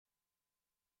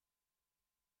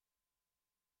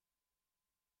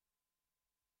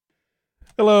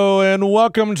Hello and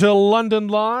welcome to London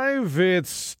Live.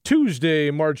 It's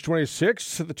Tuesday, March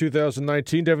 26th,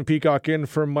 2019. Devin Peacock in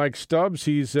for Mike Stubbs.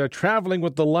 He's traveling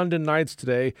with the London Knights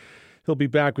today. He'll be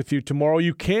back with you tomorrow.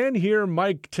 You can hear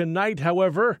Mike tonight,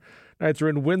 however. Knights are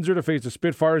in Windsor to face the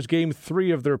Spitfires. Game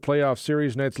 3 of their playoff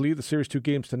series. Knights lead the series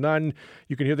 2-0.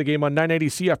 You can hear the game on 980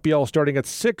 CFPL starting at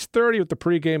 6:30 with the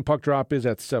pregame. Puck drop is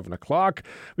at 7 o'clock.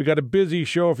 We got a busy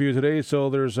show for you today,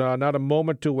 so there's not a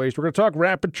moment to waste. We're going to talk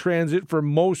rapid transit for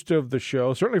most of the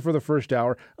show, certainly for the first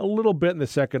hour, a little bit in the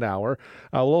second hour.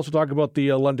 We'll also talk about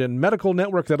the London Medical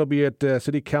Network. That'll be at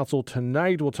City Council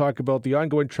tonight. We'll talk about the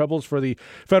ongoing troubles for the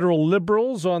federal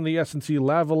Liberals on the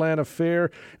SNC-Lavalin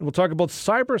affair. And we'll talk about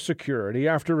cybersecurity.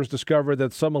 After it was discovered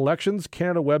that some Elections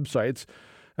Canada websites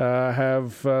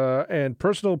and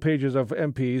personal pages of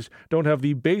MPs don't have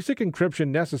the basic encryption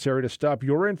necessary to stop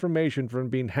your information from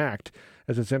being hacked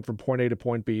as it's sent from point A to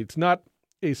point B. It's not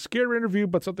a scary interview,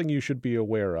 but something you should be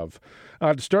aware of.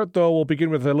 To start, though, we'll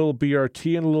begin with a little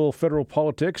BRT and a little federal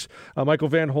politics. Michael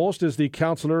Van Holst is the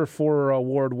councillor for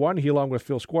Ward 1. He, along with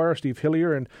Phil Squire, Steve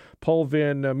Hillier, and Paul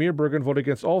Van Meerbergen, voted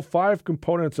against all 5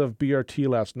 components of BRT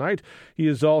last night. He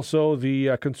is also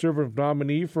the Conservative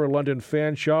nominee for London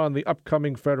Fanshawe in the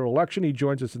upcoming federal election. He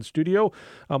joins us in studio.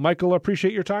 Michael, I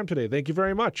appreciate your time today. Thank you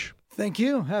very much. Thank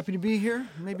you. Happy to be here.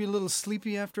 Maybe a little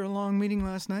sleepy after a long meeting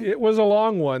last night. It was a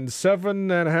long one.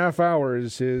 7.5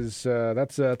 hours is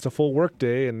that's a full work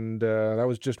day, and that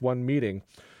was just one meeting.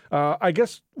 I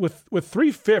guess with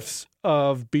 3/5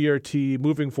 of BRT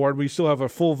moving forward, we still have a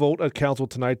full vote at council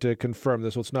tonight to confirm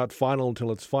this, so it's not final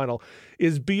until it's final.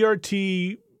 Is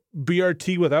BRT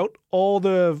without all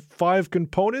the 5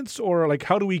 components, or like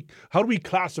how do we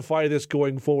classify this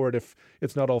going forward if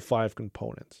it's not all 5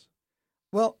 components?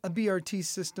 Well, a BRT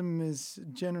system is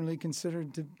generally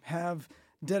considered to have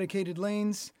dedicated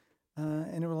lanes,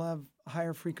 and it will have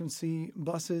higher frequency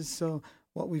buses. So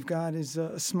what we've got is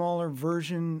a smaller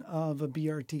version of a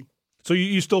BRT. So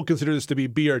you still consider this to be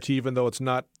BRT, even though it's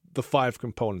not the 5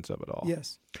 components of it all?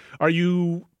 Yes. Are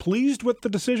you pleased with the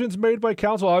decisions made by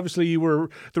council? Obviously, there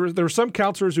were some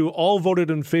councillors who all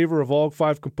voted in favor of all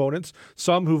 5 components,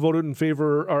 some who voted in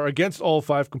favor or against all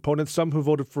 5 components, some who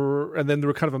voted for, and then there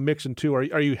were kind of a mix in two.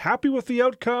 Are you happy with the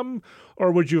outcome,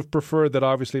 or would you have preferred that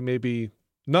obviously maybe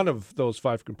none of those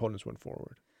 5 components went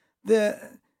forward?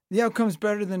 The outcome's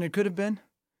better than it could have been,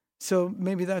 so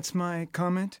maybe that's my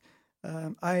comment.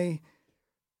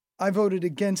 I voted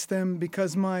against them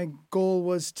because my goal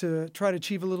was to try to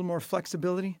achieve a little more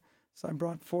flexibility. So I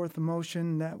brought forth a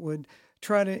motion that would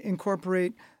try to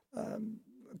incorporate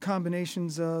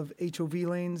combinations of HOV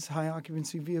lanes, high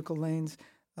occupancy vehicle lanes,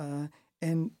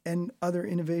 and other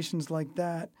innovations like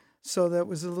that, so that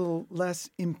was a little less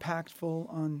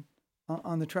impactful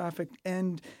on the traffic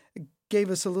and gave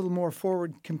us a little more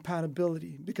forward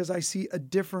compatibility, because I see a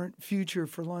different future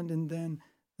for London than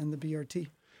the BRT.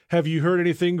 Have you heard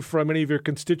anything from any of your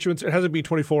constituents? It hasn't been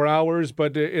 24 hours,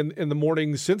 but in the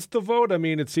morning since the vote, I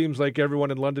mean, it seems like everyone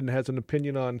in London has an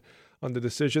opinion on the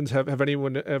decisions. Have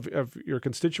your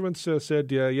constituents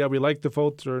said, yeah, we like the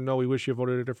votes, or no, we wish you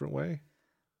voted a different way?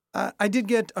 I did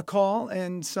get a call,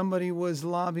 and somebody was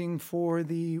lobbying for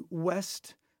the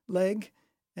west leg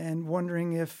and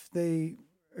wondering if they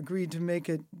agreed to make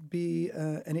it be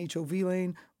an HOV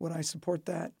lane. Would I support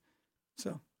that?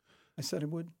 So I said I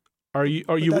would.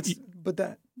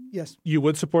 Yes. You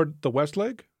would support the west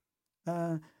leg?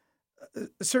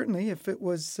 Certainly, if it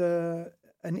was an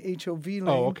HOV lane.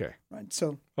 Oh, okay. Right.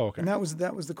 So, okay. And that was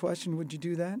the question. Would you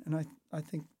do that? And I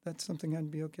think that's something I'd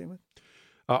be okay with.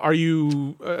 Are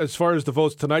you, as far as the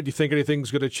votes tonight, do you think anything's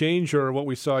going to change, or what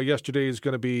we saw yesterday is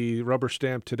going to be rubber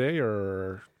stamped today,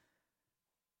 or?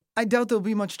 I doubt there'll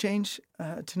be much change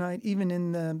tonight. Even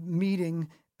in the meeting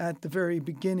at the very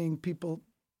beginning, people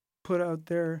put out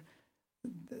their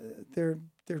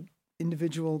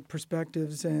individual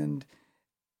perspectives, and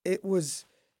it was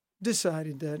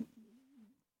decided that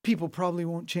people probably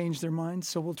won't change their minds.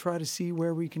 So we'll try to see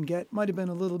where we can get. Might have been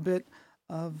a little bit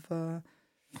of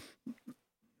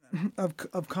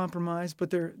compromise, but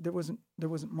there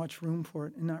wasn't much room for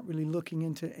it, and not really looking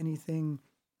into anything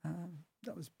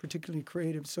that was particularly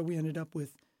creative. So we ended up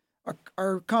with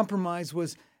our compromise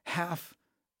was half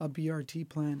a BRT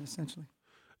plan, essentially.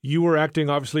 You were acting,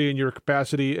 obviously, in your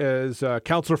capacity as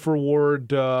councillor for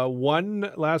Ward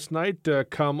 1 last night.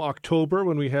 Come October,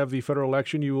 when we have the federal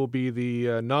election, you will be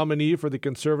the nominee for the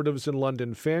Conservatives in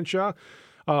London Fanshawe.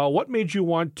 What made you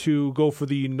want to go for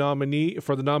the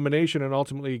nomination and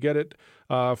ultimately get it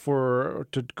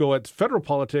to go at federal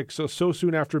politics so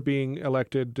soon after being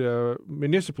elected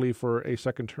municipally for a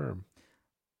second term?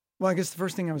 Well, I guess the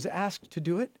first thing I was asked to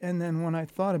do it, and then when I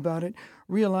thought about it,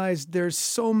 realized there's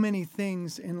so many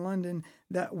things in London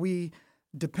that we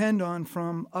depend on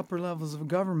from upper levels of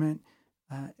government.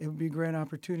 It would be a great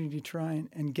opportunity to try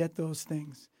and get those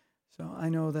things. So I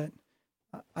know that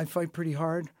I fight pretty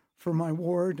hard for my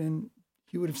ward, and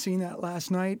you would have seen that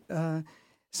last night.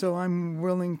 So I'm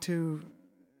willing to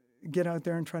get out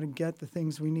there and try to get the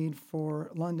things we need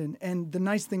for London. And the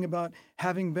nice thing about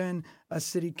having been a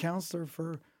city councillor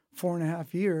for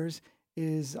 4.5 years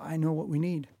is I know what we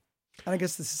need. And I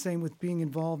guess it's the same with being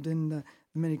involved in the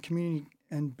many community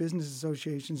and business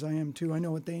associations I am too. I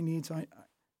know what they need, so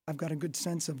I've got a good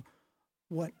sense of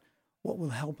what will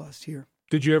help us here.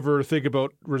 Did you ever think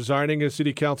about resigning as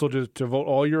city council to devote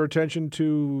all your attention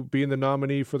to being the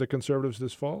nominee for the Conservatives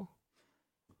this fall?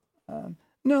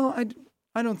 No,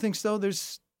 I don't think so.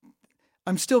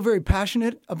 I'm still very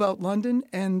passionate about London,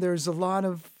 and there's a lot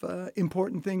of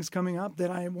important things coming up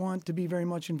that I want to be very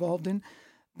much involved in.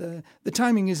 The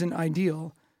timing isn't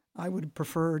ideal. I would have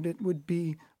preferred it would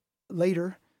be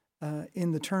later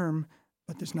in the term,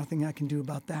 but there's nothing I can do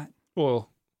about that. Well,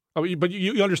 but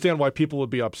you understand why people would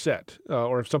be upset,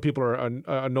 or if some people are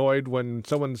annoyed when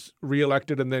someone's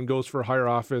reelected and then goes for a higher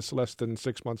office less than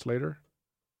 6 months later?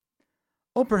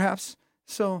 Oh, perhaps.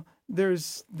 So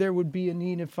there would be a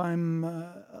need if I'm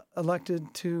elected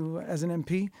as an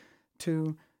MP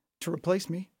to replace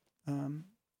me,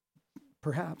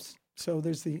 perhaps. So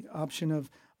there's the option of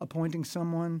appointing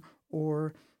someone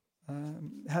or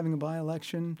having a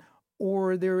by-election,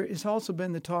 or there has also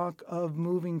been the talk of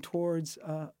moving towards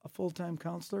a full-time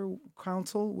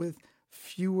council with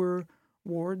fewer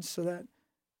wards, so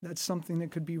that's something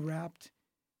that could be wrapped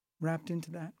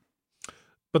into that.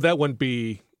 But that wouldn't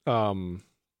be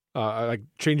like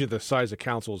changing the size of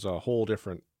council is a whole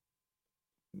different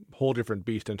different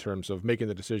beast in terms of making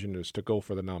the decision as to go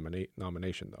for the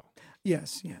nomination, though.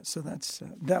 Yes. So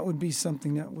that would be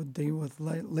something that would deal with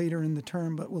later in the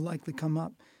term, but will likely come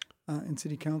up in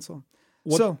city council.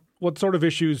 What sort of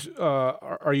issues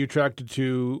are you attracted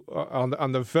to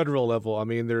on the federal level? I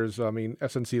mean, there's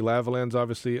SNC-Lavalin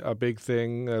obviously a big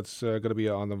thing that's going to be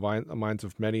on the minds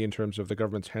of many in terms of the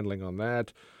government's handling on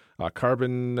that.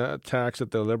 Carbon tax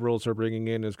that the Liberals are bringing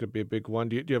in is going to be a big one.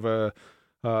 Do you have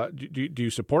do you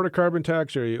support a carbon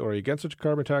tax, or are you against such a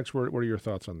carbon tax? What are your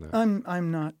thoughts on that?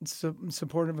 I'm not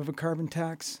supportive of a carbon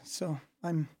tax. So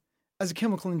as a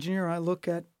chemical engineer, I look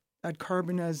at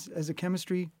carbon as a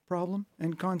chemistry problem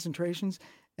and concentrations,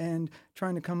 and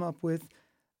trying to come up with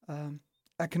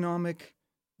economic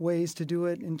ways to do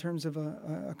it in terms of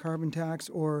a carbon tax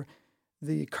or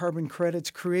the carbon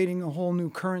credits, creating a whole new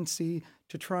currency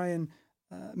to try and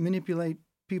manipulate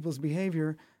people's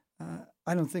behavior.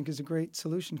 I don't think is a great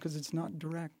solution because it's not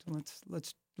direct.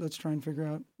 Let's try and figure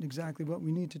out exactly what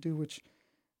we need to do, which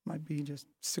might be just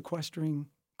sequestering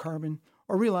carbon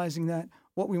or realizing that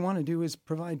what we want to do is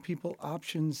provide people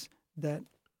options that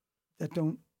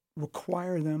don't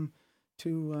require them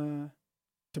to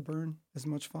burn as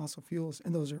much fossil fuels,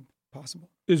 and those are possible.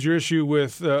 Is your issue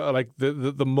with like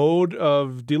the mode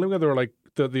of dealing with it, or like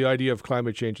the idea of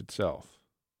climate change itself?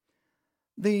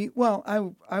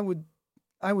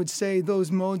 I would say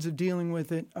those modes of dealing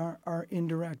with it are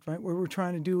indirect, right? What we're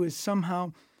trying to do is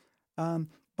somehow,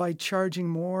 by charging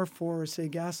more for, say,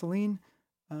 gasoline,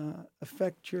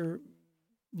 affect your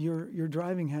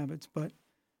driving habits. But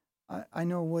I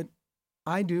know what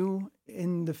I do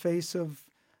in the face of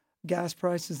gas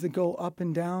prices that go up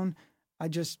and down. I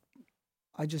just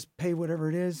pay whatever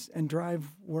it is and drive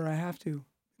where I have to,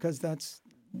 because that's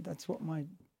what my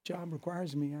job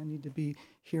requires of me. I need to be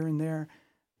here and there.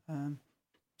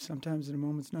 Sometimes at a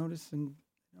moment's notice, and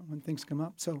when things come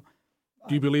up. So,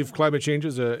 do you believe climate change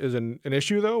is an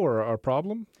issue, though, or a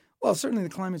problem? Well, certainly the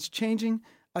climate's changing.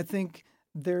 I think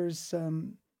there's,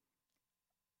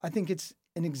 I think it's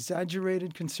an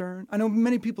exaggerated concern. I know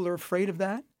many people are afraid of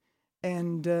that,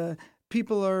 and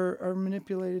people are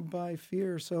manipulated by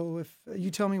fear. So if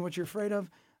you tell me what you're afraid of,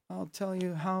 I'll tell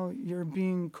you how you're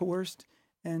being coerced.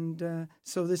 And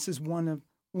so this is one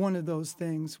of those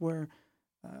things where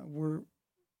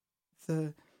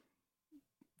the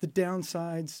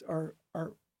downsides are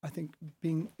I think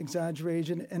being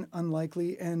exaggerated and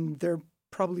unlikely, and they're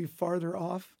probably farther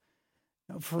off.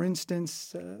 For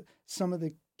instance, some of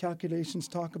the calculations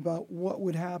talk about what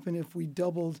would happen if we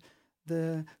doubled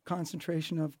the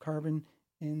concentration of carbon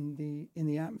in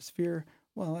the atmosphere.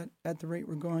 Well, at the rate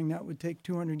we're going, that would take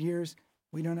 200 years.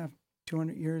 We don't have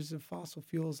 200 years of fossil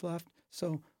fuels left,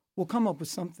 so we'll come up with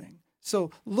something. So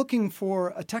looking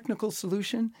for a technical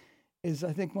solution is,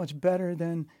 I think, much better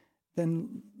than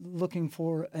looking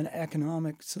for an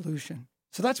economic solution.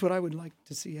 So that's what I would like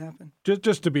to see happen.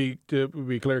 Just to be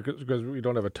clear, because we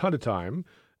don't have a ton of time,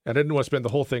 and I didn't want to spend the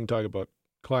whole thing talking about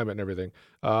climate and everything.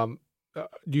 Do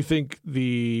you think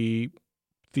the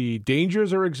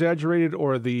dangers are exaggerated,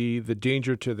 or the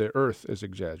danger to the Earth is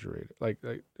exaggerated? Like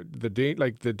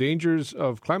the dangers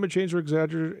of climate change are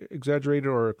exaggerated,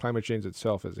 or climate change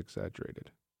itself is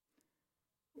exaggerated?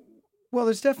 Well,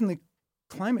 there's definitely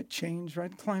climate change,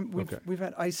 right? We've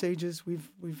had ice ages.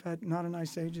 We've had not an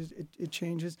ice age. It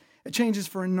changes. It changes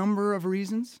for a number of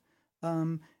reasons.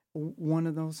 One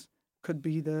of those could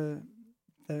be the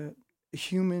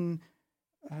human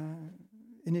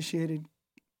initiated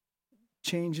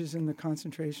changes in the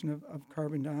concentration of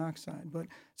carbon dioxide. But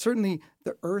certainly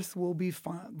the Earth will be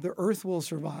fine. The Earth will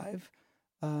survive.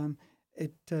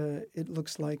 It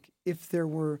looks like if there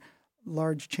were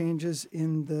large changes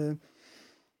in the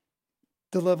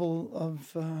level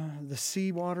of the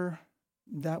seawater,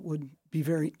 that would be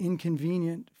very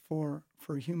inconvenient for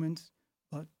humans,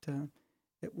 but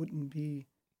it wouldn't be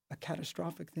a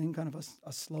catastrophic thing. Kind of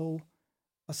a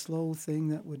slow thing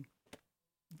that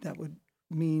would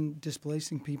mean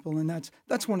displacing people, and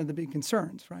that's one of the big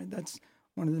concerns, right? That's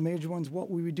one of the major ones. What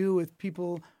we would do if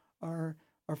people are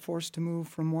forced to move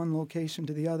from one location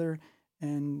to the other,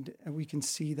 and we can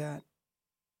see that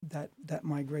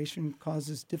migration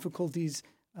causes difficulties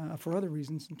for other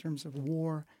reasons in terms of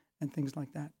war and things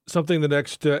like that. Something the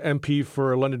next MP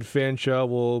for London Fanshawe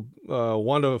will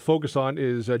want to focus on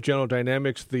is General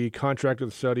Dynamics, the contract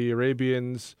with the Saudi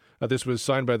Arabians. This was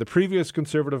signed by the previous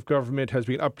Conservative government, has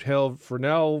been upheld for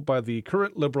now by the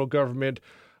current Liberal government.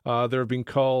 There have been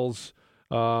calls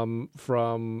from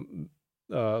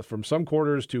some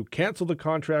quarters to cancel the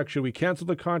contract. Should we cancel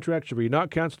the contract? Should we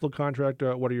not cancel the contract?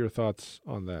 What are your thoughts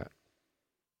on that?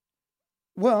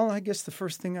 Well, I guess the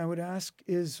first thing I would ask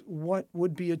is what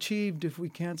would be achieved if we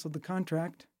canceled the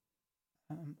contract.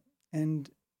 And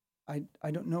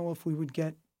I don't know if we would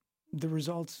get the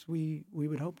results we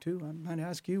would hope to. I might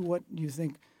ask you what you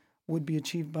think would be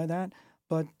achieved by that.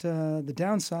 But the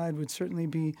downside would certainly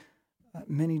be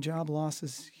many job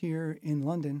losses here in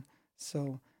London.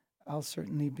 So I'll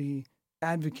certainly be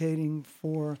advocating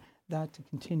for that to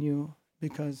continue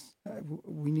because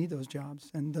we need those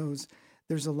jobs. And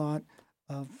there's a lot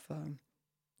of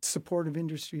supportive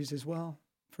industries as well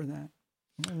for that.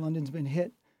 London's been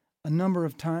hit a number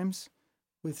of times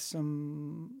with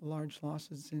some large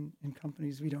losses in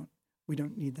companies. We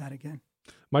don't need that again.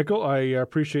 Michael, I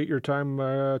appreciate your time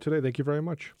today. Thank you very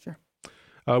much. Sure.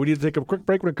 We need to take a quick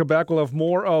break. When we come back, we'll have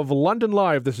more of London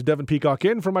Live. This is Devin Peacock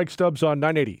in for Mike Stubbs on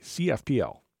 980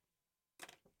 CFPL.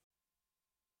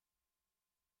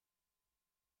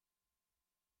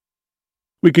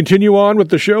 We continue on with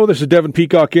the show. This is Devin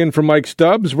Peacock in for Mike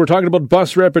Stubbs. We're talking about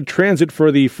bus rapid transit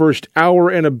for the first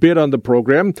hour and a bit on the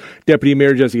program. Deputy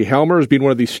Mayor Jesse Helmer has been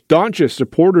one of the staunchest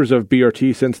supporters of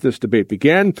BRT since this debate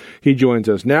began. He joins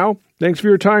us now. Thanks for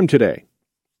your time today.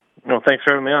 No, thanks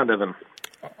for having me on, Devin.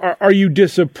 Are you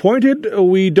disappointed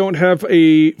we don't have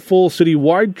a full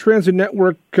citywide transit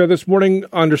network this morning?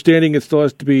 Understanding it still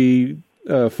has to be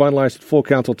finalized at full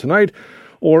council tonight.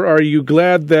 Or are you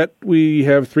glad that we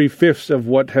have 3/5 of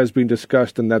what has been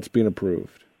discussed and that's been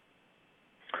approved?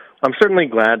 I'm certainly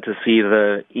glad to see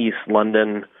the East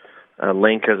London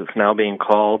link, as it's now being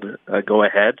called, go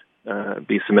ahead,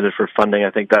 be submitted for funding.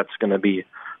 I think that's going to be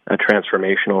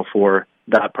transformational for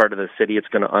that part of the city. It's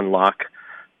going to unlock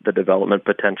the development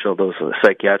potential of those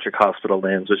psychiatric hospital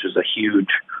lands, which is a huge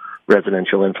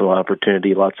residential infill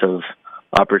opportunity, lots of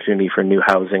opportunity for new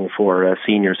housing for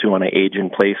seniors who want to age in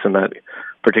place in that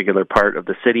particular part of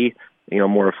the city,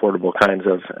 more affordable kinds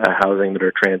of housing that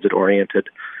are transit-oriented.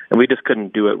 And we just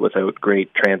couldn't do it without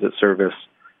great transit service.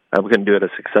 We couldn't do it as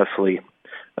successfully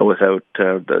without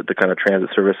the kind of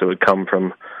transit service that would come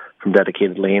from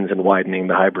dedicated lanes and widening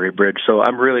the Highbury Bridge. So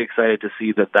I'm really excited to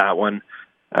see that one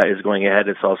is going ahead.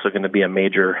 It's also going to be a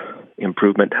major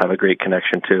improvement to have a great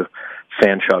connection to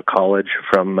Fanshawe College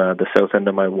from the south end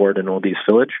of my ward in Old East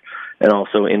Village, and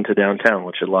also into downtown,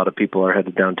 which a lot of people are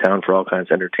headed downtown for all kinds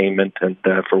of entertainment and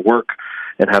for work,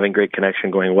 and having great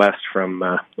connection going west from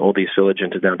Old East Village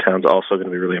into downtown is also going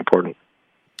to be really important.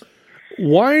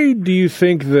 Why do you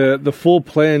think the full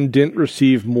plan didn't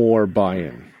receive more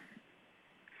buy-in?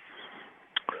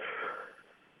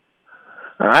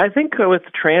 I think with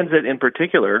transit in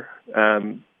particular,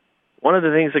 one of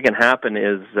the things that can happen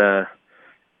is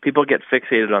people get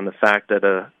fixated on the fact that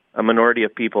a minority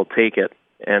of people take it,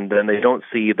 and then they don't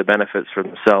see the benefits for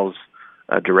themselves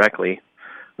directly,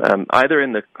 either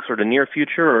in the sort of near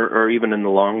future or even in the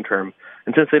long term.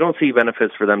 And since they don't see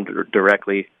benefits for them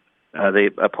directly, they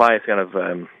apply a kind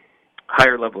of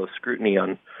higher level of scrutiny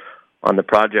on on the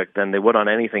project than they would on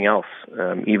anything else,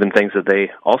 even things that they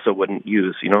also wouldn't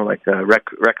use. Like a rec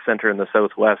center in the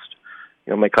Southwest,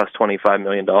 might cost $25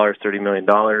 million, $30 million.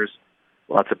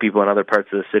 Lots of people in other parts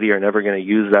of the city are never going to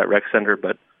use that rec center,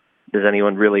 but does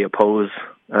anyone really oppose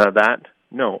that?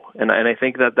 No. And I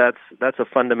think that's a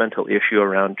fundamental issue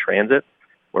around transit,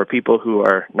 where people who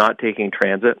are not taking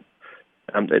transit,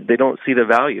 they don't see the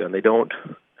value, and they don't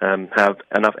have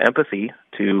enough empathy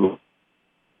to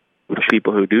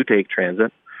people who do take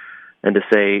transit, and to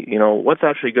say, what's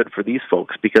actually good for these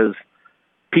folks, because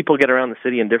people get around the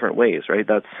city in different ways, right?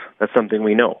 That's something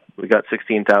we know. We got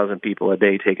 16,000 people a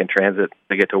day taking transit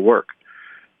to get to work.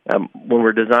 When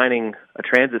we're designing a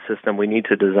transit system, we need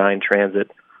to design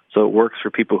transit so it works for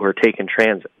people who are taking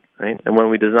transit, right? And when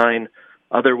we design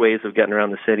other ways of getting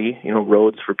around the city,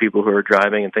 roads for people who are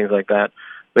driving and things like that,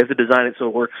 we have to design it so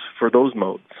it works for those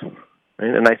modes,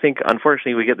 right? And I think,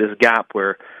 unfortunately, we get this gap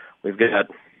where we've got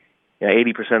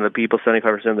 80% of the people,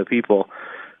 75% of the people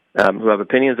who have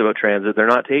opinions about transit, they're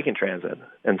not taking transit.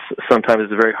 And sometimes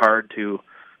it's very hard to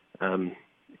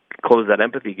close that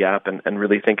empathy gap and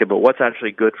really think about what's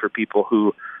actually good for people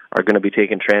who are going to be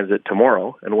taking transit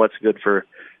tomorrow, and what's good for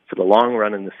the long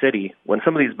run in the city, when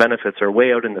some of these benefits are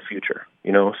way out in the future.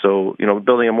 So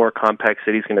building a more compact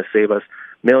city is going to save us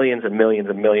millions and millions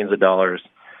and millions of dollars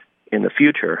in the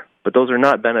future, but those are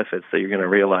not benefits that you're going to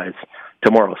realize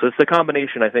tomorrow. So it's the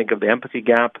combination, I think, of the empathy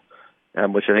gap,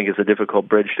 which I think is a difficult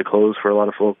bridge to close for a lot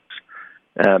of folks,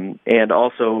 and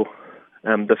also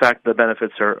the fact that the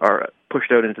benefits are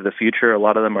pushed out into the future. A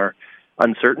lot of them are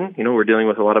uncertain. We're dealing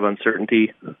with a lot of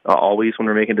uncertainty always when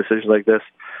we're making decisions like this.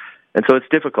 And so it's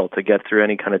difficult to get through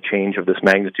any kind of change of this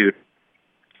magnitude.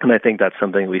 And I think that's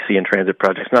something we see in transit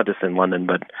projects, not just in London,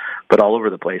 but all over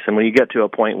the place. And when you get to a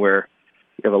point where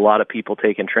you have a lot of people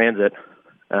taking transit,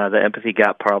 the empathy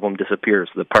gap problem disappears.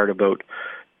 The part about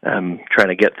trying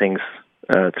to get things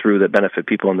through that benefit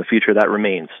people in the future, that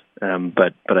remains.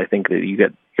 But I think that you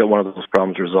get one of those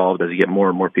problems resolved as you get more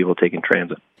and more people taking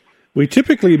transit. We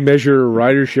typically measure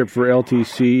ridership for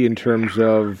LTC in terms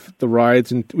of the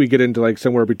rides, and we get into like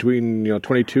somewhere between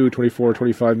 22, 24,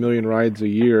 25 million rides a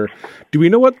year. Do we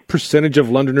know what percentage of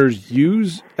Londoners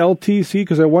use LTC?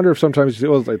 Because I wonder if sometimes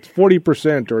it's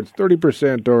 40% or it's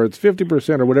 30% or it's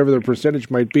 50% or whatever the percentage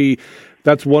might be.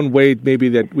 That's one way maybe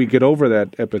that we get over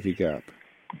that empathy gap.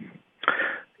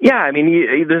 Yeah, I mean,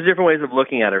 there's different ways of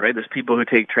looking at it, right? There's people who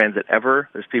take transit ever.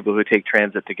 There's people who take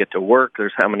transit to get to work.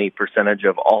 There's how many percentage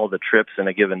of all the trips in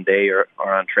a given day are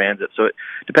on transit. So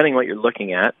depending on what you're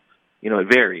looking at, it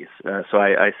varies. So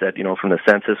I said, from the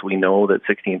census, we know that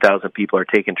 16,000 people are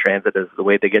taking transit as the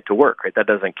way they get to work, right? That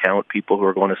doesn't count people who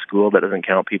are going to school. That doesn't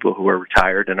count people who are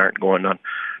retired and aren't going on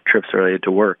trips related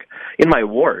to work. In my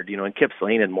ward, in Kipps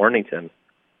Lane and Mornington,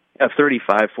 I have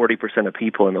 35-40% of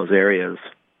people in those areas,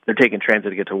 they're taking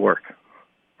transit to get to work,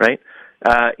 right?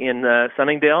 In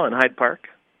Sunningdale and Hyde Park,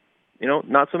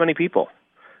 not so many people,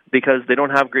 because they don't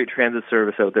have great transit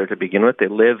service out there to begin with. They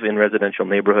live in residential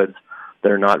neighborhoods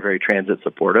that are not very transit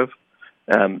supportive.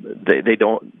 They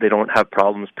don't have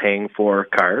problems paying for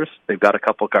cars. They've got a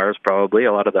couple cars probably,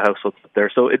 a lot of the households up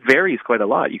there. So it varies quite a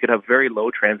lot. You could have very low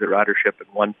transit ridership in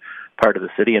one part of the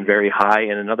city and very high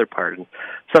in another part. And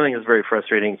something that's very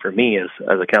frustrating for me as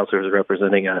a councillor who's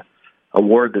representing a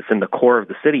ward that's in the core of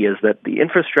the city is that the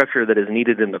infrastructure that is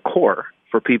needed in the core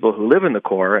for people who live in the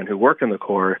core and who work in the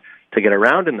core to get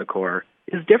around in the core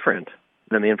is different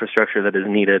than the infrastructure that is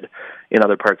needed in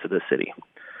other parts of the city.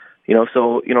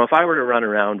 So if I were to run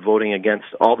around voting against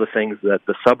all the things that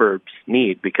the suburbs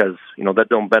need because, that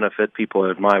don't benefit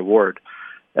people in my ward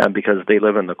because they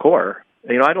live in the core,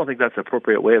 I don't think that's an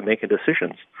appropriate way of making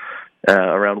decisions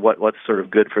around what's sort of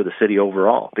good for the city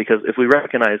overall. Because if we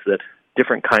recognize that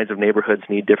different kinds of neighborhoods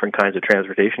need different kinds of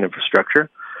transportation infrastructure,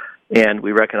 and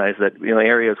we recognize that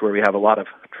areas where we have a lot of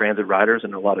transit riders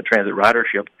and a lot of transit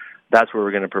ridership, that's where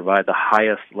we're going to provide the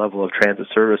highest level of transit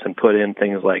service and put in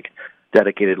things like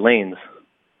dedicated lanes.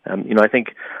 I think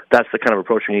that's the kind of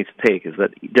approach we need to take, is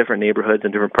that different neighborhoods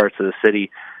and different parts of the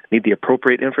city need the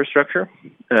appropriate infrastructure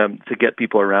to get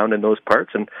people around in those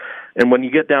parts. And when you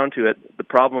get down to it, the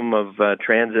problem of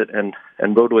transit and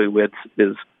roadway widths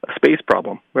is a space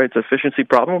problem, right? It's an efficiency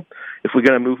problem. If we're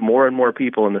going to move more and more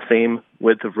people in the same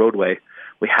width of roadway,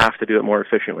 we have to do it more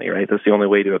efficiently, right? That's the only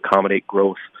way to accommodate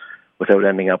growth without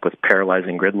ending up with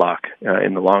paralyzing gridlock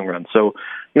in the long run. So,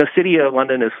 City of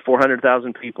London is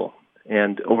 400,000 people.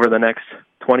 And over the next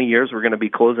 20 years, we're going to be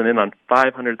closing in on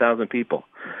 500,000 people.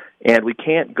 And we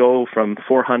can't go from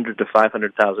 400 to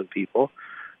 500,000 people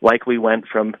like we went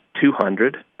from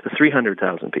 200 to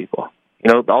 300,000 people.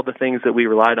 All the things that we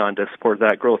relied on to support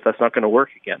that growth, that's not going to work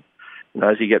again.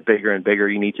 As you get bigger and bigger,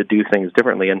 you need to do things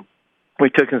differently. And we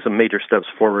took some major steps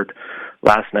forward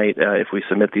last night. If we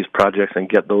submit these projects and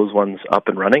get those ones up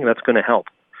and running, that's going to help.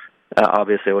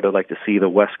 Obviously, I would have liked to see the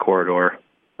West Corridor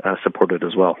supported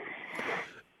as well.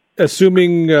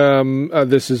 Assuming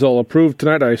this is all approved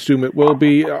tonight, I assume it will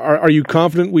be. Are you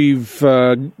confident we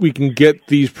can get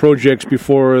these projects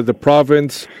before the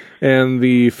province and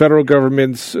the federal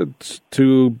governments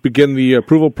to begin the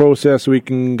approval process so we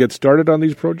can get started on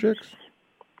these projects?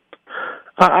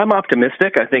 I'm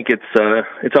optimistic. I think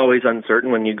it's always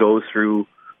uncertain when you go through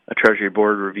a Treasury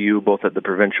Board review, both at the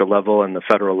provincial level and the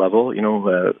federal level.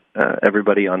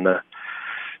 Everybody on the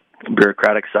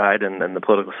bureaucratic side and the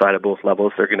political side of both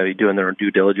levels, they're going to be doing their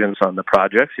due diligence on the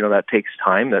projects. That takes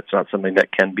time. That's not something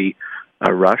that can be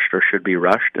rushed or should be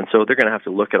rushed. And so they're going to have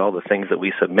to look at all the things that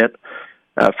we submit.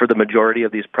 For the majority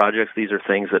of these projects, these are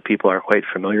things that people are quite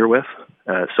familiar with.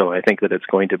 So I think that it's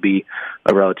going to be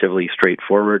a relatively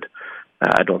straightforward.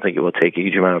 I don't think it will take a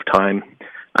huge amount of time.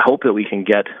 I hope that we can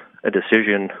get a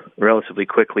decision relatively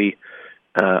quickly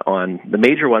on the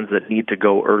major ones that need to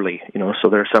go early. So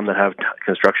there are some that have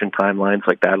construction timelines,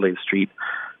 like Adelaide Street.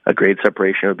 A grade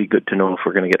separation would be good to know if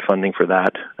we're going to get funding for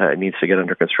that. It needs to get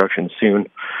under construction soon.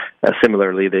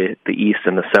 Similarly, the east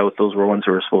and the south, those were ones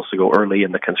that were supposed to go early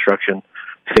in the construction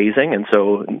phasing. And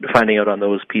so finding out on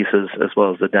those pieces, as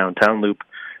well as the downtown loop,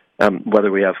 whether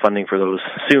we have funding for those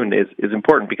soon is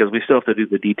important, because we still have to do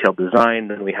the detailed design,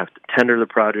 then we have to tender the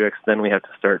projects, then we have to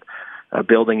start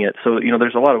building it. So,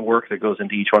 there's a lot of work that goes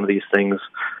into each one of these things.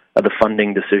 The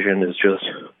funding decision is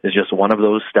just one of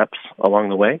those steps along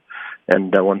the way.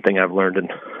 And one thing I've learned,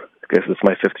 and I guess it's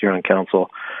my fifth year on council,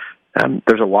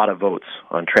 there's a lot of votes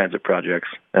on transit projects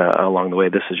along the way.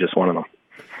 This is just one of them.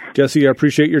 Jesse, I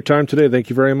appreciate your time today. Thank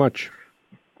you very much.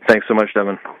 Thanks so much,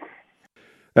 Devin.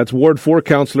 That's Ward 4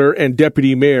 Councillor and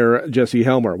Deputy Mayor Jesse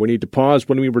Helmer. We need to pause.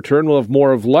 When we return, we'll have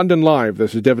more of London Live.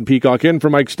 This is Devin Peacock in for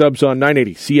Mike Stubbs on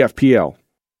 980 CFPL.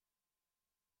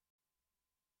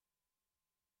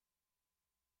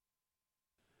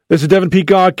 This is Devin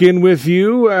Peacock in with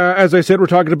you. As I said, we're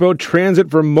talking about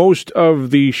transit for most of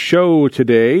the show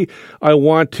today. I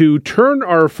want to turn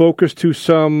our focus to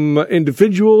some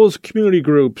individuals, community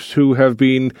groups who have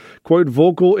been quite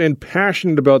vocal and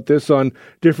passionate about this on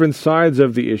different sides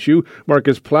of the issue.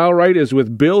 Marcus Plowright is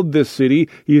with Build This City.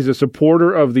 He's a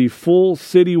supporter of the full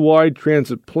citywide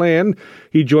transit plan.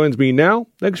 He joins me now.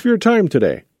 Thanks for your time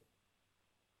today.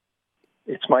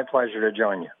 It's my pleasure to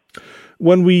join you.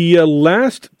 When we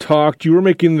last talked, you were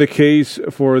making the case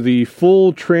for the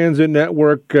full transit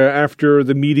network after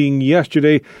the meeting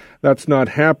yesterday. That's not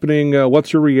happening.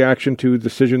 What's your reaction to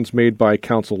decisions made by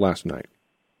council last night?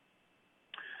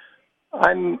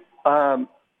 I'm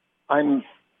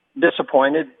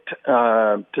disappointed,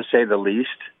 to say the least,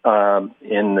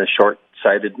 in the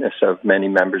short-sightedness of many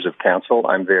members of council.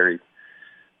 I'm very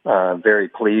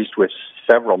pleased with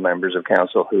several members of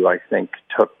council who I think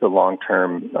took the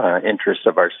long-term interests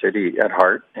of our city at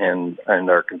heart and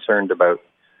are concerned about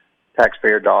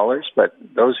taxpayer dollars. But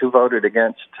those who voted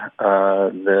against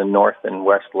the north and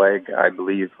west leg, I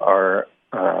believe, are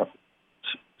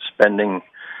spending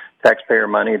taxpayer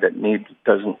money that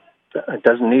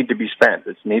doesn't need to be spent.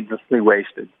 It's needlessly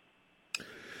wasted.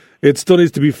 It still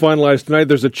needs to be finalized tonight.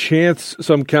 There's a chance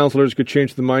some councillors could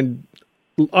change their mind.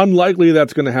 Unlikely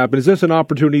that's going to happen. Is this an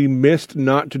opportunity missed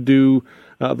not to do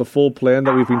the full plan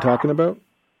that we've been talking about?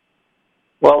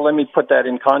 Well, let me put that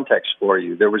in context for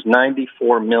you. There was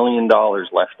 $94 million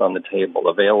left on the table,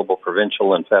 available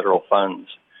provincial and federal funds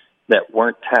that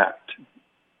weren't tapped.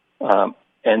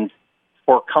 And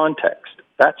for context,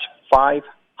 that's $500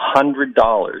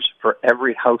 for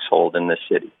every household in this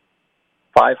city.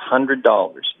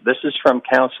 $500. This is from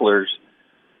councillors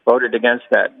voted against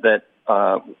that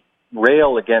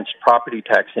rail against property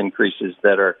tax increases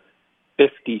that are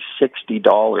 $50,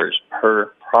 $60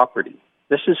 per property.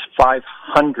 This is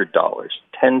 $500,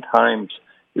 10 times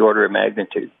the order of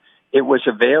magnitude. It was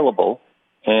available,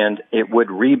 and it would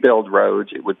rebuild roads.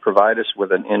 It would provide us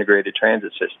with an integrated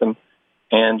transit system,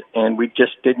 and we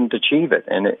just didn't achieve it.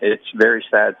 And it's very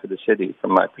sad for the city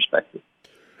from my perspective.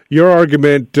 Your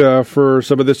argument for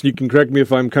some of this, and you can correct me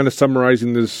if I'm kind of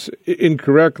summarizing this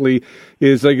incorrectly,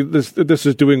 is like this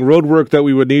is doing road work that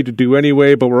we would need to do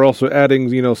anyway, but we're also adding,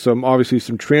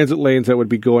 some transit lanes that would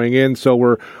be going in. So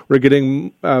we're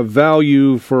getting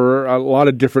value for a lot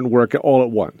of different work all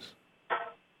at once.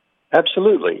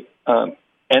 Absolutely.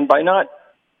 And by not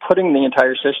putting the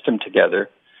entire system together,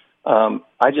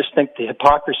 I just think the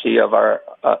hypocrisy of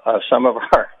some of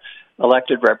our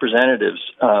elected representatives.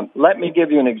 Let me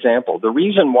give you an example. The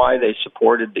reason why they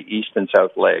supported the east and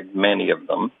south leg, many of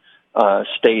them,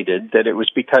 stated that it was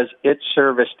because it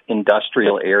serviced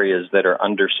industrial areas that are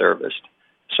underserviced.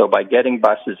 So by getting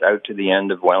buses out to the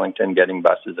end of Wellington, getting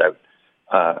buses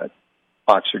out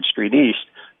Oxford Street East,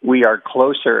 we are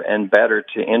closer and better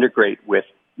to integrate with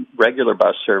regular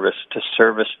bus service to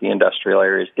service the industrial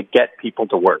areas to get people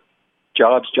to work.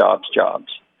 Jobs, jobs, jobs.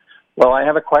 Well, I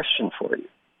have a question for you.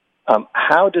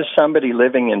 How does somebody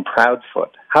living in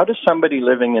Proudfoot, how does somebody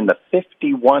living in the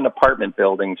 51 apartment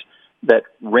buildings that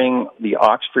ring the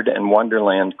Oxford and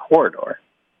Wonderland corridor,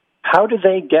 how do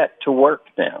they get to work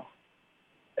now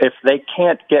if they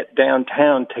can't get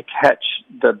downtown to catch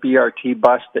the BRT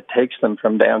bus that takes them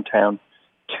from downtown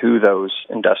to those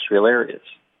industrial areas?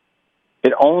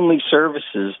 It only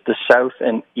services the south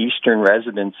and eastern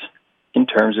residents in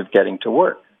terms of getting to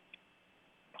work.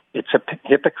 It's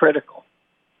hypocritical.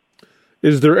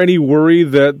 Is there any worry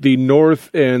that the north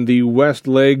and the west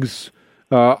legs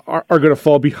are going to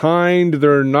fall behind?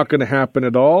 They're not going to happen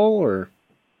at all, or?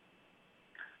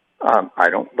 I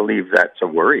don't believe that's a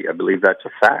worry. I believe that's a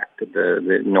fact.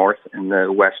 The north and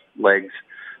the west legs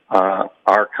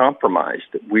are compromised.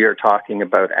 We are talking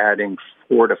about adding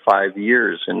 4 to 5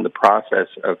 years in the process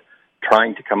of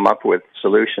trying to come up with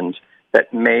solutions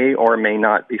that may or may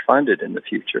not be funded in the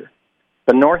future.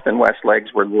 The north and west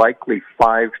legs were likely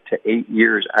 5 to 8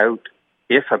 years out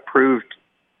if approved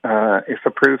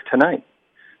tonight.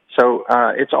 So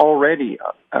it's already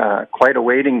quite a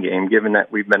waiting game, given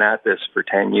that we've been at this for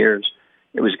 10 years.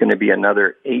 It was going to be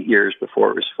another 8 years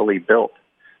before it was fully built.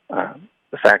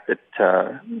 The fact that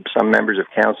some members of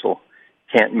council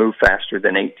can't move faster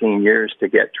than 18 years to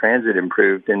get transit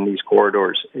improved in these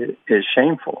corridors is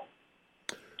shameful.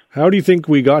 How do you think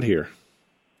we got here?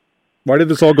 Why did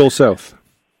this all go south?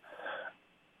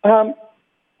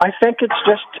 I think it's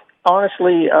just,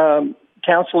 honestly,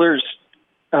 councillors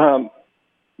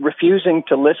refusing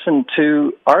to listen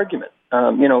to argument.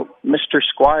 Mr.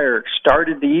 Squire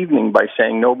started the evening by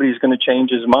saying nobody's going to change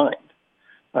his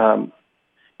mind.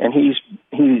 And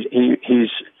he's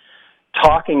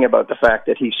talking about the fact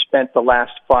that he spent the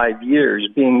last 5 years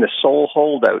being the sole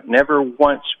holdout, never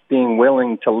once being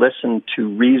willing to listen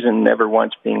to reason, never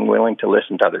once being willing to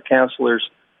listen to other councillors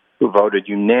who voted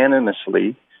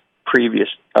unanimously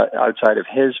outside of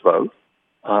his vote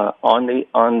on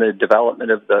the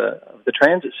development of the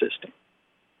transit system.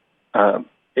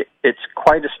 It's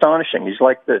quite astonishing. He's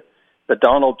like the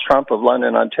Donald Trump of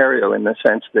London, Ontario, in the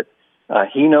sense that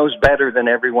he knows better than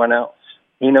everyone else.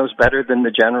 He knows better than the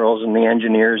generals and the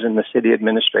engineers and the city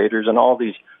administrators and all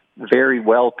these very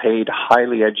well-paid,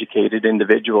 highly educated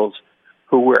individuals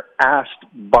who were asked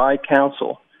by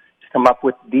council to come up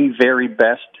with the very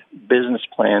best business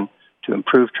plan to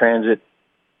improve transit,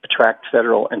 attract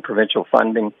federal and provincial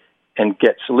funding, and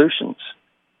get solutions.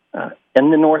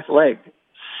 In the North Leg,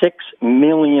 6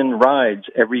 million rides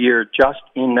every year just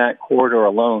in that corridor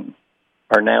alone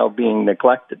are now being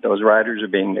neglected. Those riders are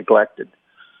being neglected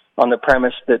on the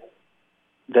premise that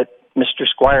Mr.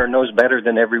 Squire knows better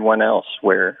than everyone else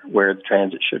where the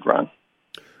transit should run.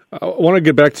 I want to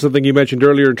get back to something you mentioned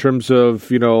earlier in terms of,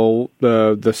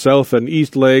 the south and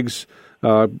east legs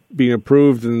being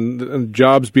improved and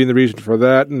jobs being the reason for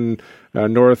that, and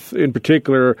north in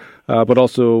particular, but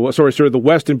also, the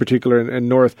west in particular and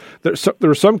north. There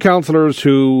were some councillors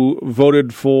who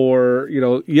voted for,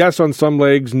 yes on some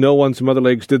legs, no on some other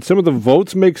legs. Did some of the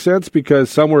votes make sense? Because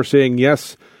some were saying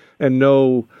yes and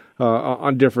no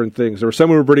on different things. There were some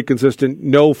who were pretty consistent,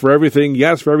 no for everything,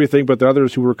 yes for everything, but the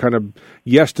others who were kind of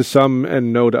yes to some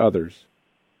and no to others.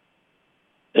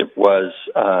 It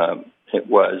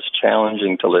was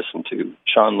challenging to listen to.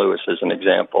 Sean Lewis, as an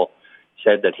example,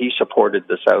 said that he supported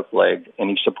the south leg and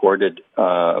he supported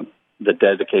the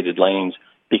dedicated lanes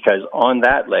because on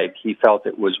that leg he felt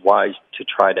it was wise to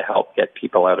try to help get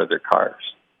people out of their cars.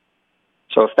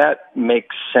 So if that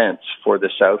makes sense for the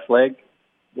south leg,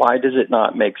 why does it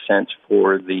not make sense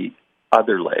for the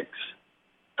other legs?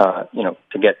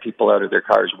 To get people out of their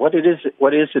cars. What is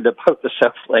it about the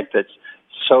south leg that's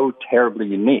so terribly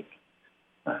unique?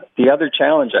 The other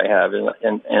challenge I have,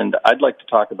 and I'd like to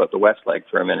talk about the west leg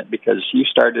for a minute, because you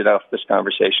started off this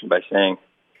conversation by saying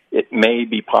it may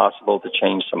be possible to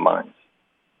change some minds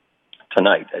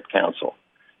tonight at council.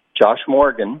 Josh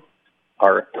Morgan,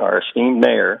 our esteemed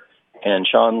mayor, and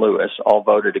Sean Lewis all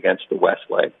voted against the west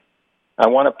leg. I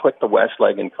want to put the west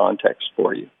leg in context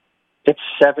for you. It's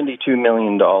 $72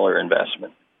 million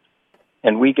investment,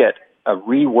 and we get a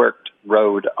reworked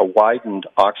road, a widened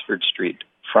Oxford Street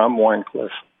from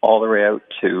Warncliffe all the way out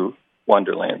to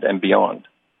Wonderland and beyond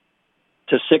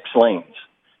to 6 lanes.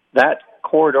 That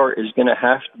corridor is going to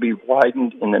have to be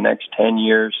widened in the next 10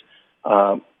 years,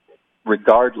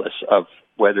 regardless of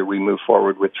whether we move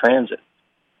forward with transit.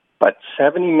 But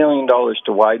 $70 million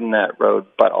to widen that road,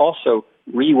 but also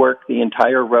rework the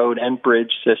entire road and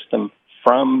bridge system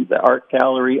from the art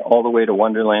gallery all the way to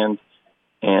Wonderland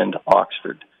and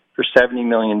Oxford for $70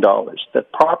 million. The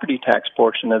property tax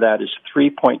portion of that is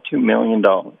 $3.2 million.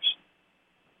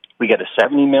 We get a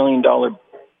 $70 million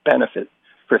benefit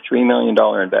for $3 million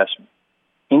investment.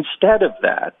 Instead of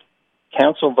that,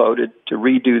 Council voted to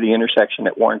redo the intersection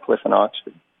at Warncliffe and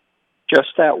Oxford.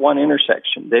 Just that one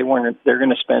intersection. They're going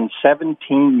to spend $17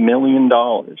 million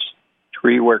to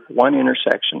rework one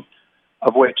intersection,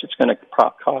 of which it's going to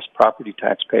cost property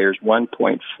taxpayers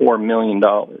 $1.4 million.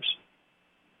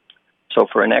 So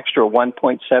for an extra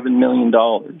 $1.7 million,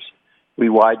 we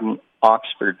widen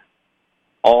Oxford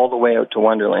all the way out to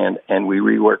Wonderland, and we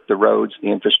rework the roads,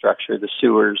 the infrastructure, the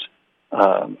sewers,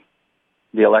 the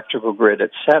electrical grid,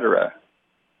 etc.,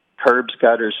 curbs,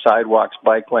 gutters, sidewalks,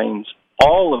 bike lanes,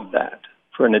 all of that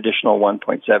for an additional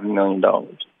 $1.7 million.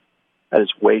 That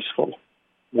is wasteful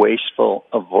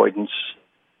avoidance,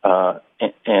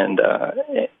 and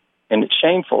it's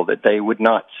shameful that they would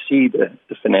not see the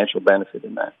financial benefit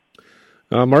in that.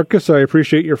 Marcus, I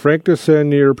appreciate your frankness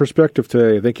and your perspective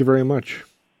today. Thank you very much.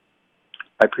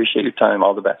 I appreciate your time.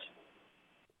 All the best.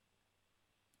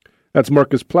 That's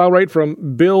Marcus Plowright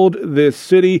from Build This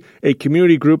City, a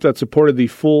community group that supported the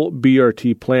full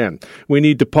BRT plan. We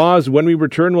need to pause. When we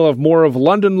return, we'll have more of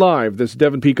London Live. This is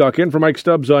Devin Peacock in for Mike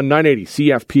Stubbs on 980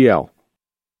 CFPL.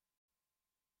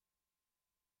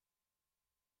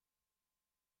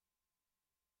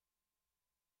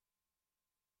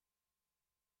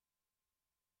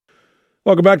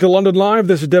 Welcome back to London Live.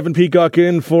 This is Devin Peacock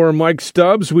in for Mike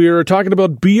Stubbs. We are talking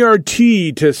about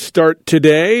BRT to start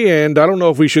today, and I don't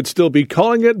know if we should still be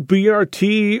calling it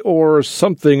BRT or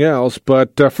something else,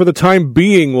 but for the time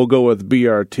being, we'll go with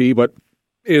BRT. But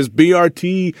is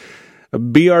BRT a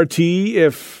BRT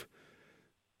if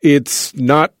it's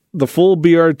not the full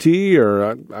BRT?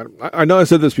 Or I know I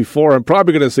said this before. I'm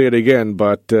probably going to say it again,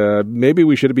 but maybe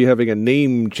we should be having a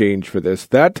name change for this.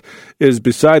 That is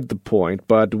beside the point.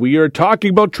 But we are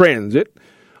talking about transit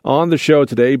on the show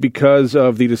today because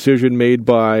of the decision made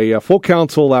by full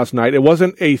council last night. It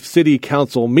wasn't a city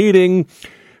council meeting.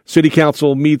 City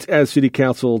council meets as city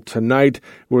council tonight,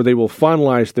 where they will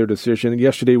finalize their decision.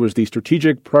 Yesterday was the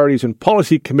Strategic Priorities and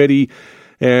Policy Committee,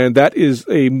 and that is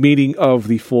a meeting of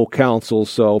the full council.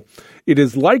 So it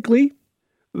is likely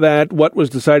that what was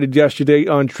decided yesterday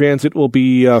on transit will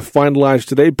be finalized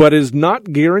today, but is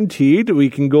not guaranteed. We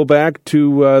can go back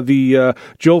to the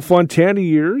Joe Fontana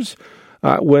years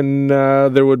when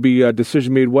there would be a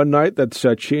decision made one night that's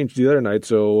changed the other night.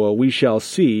 So we shall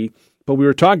see. But we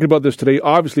were talking about this today,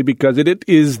 obviously, because it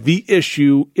is the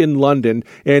issue in London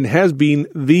and has been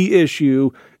the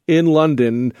issue in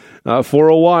London for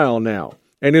a while now,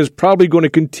 and is probably going to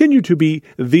continue to be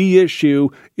the issue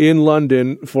in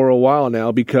London for a while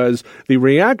now, because the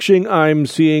reaction I'm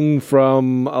seeing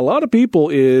from a lot of people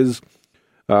is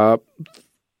they're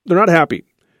not happy.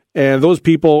 And those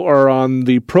people are on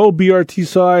the pro-BRT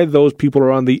side. Those people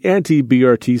are on the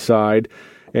anti-BRT side.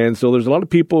 And so there's a lot of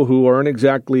people who aren't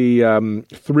exactly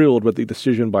thrilled with the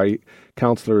decision by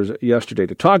councillors yesterday.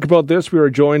 To talk about this, we are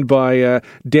joined by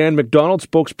Dan McDonald,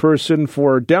 spokesperson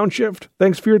for Downshift.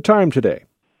 Thanks for your time today.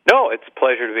 No, it's a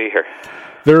pleasure to be here.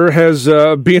 There has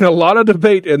been a lot of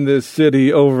debate in this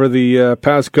city over the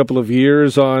past couple of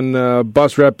years on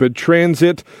bus rapid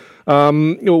transit.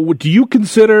 Do you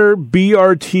consider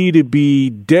BRT to be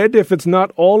dead if it's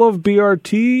not all of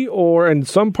BRT or in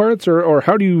some parts, or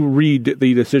how do you read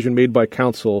the decision made by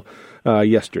council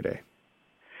yesterday?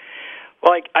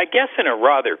 Well, I guess in a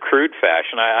rather crude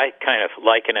fashion, I kind of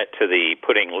liken it to the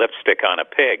putting lipstick on a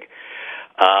pig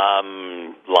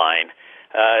line.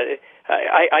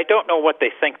 I don't know what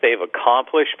they think they've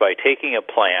accomplished by taking a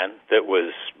plan that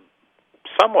was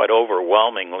somewhat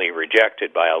overwhelmingly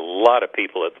rejected by a lot of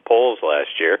people at the polls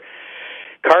last year,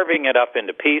 carving it up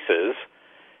into pieces,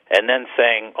 and then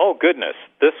saying, oh, goodness,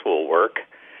 this will work.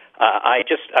 I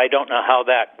don't know how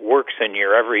that works in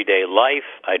your everyday life.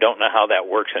 I don't know how that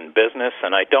works in business,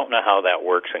 and I don't know how that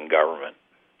works in government.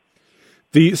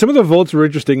 Some of the votes were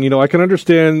interesting. I can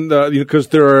understand because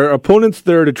there are opponents,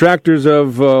 there are detractors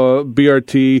of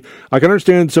BRT. I can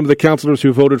understand some of the councillors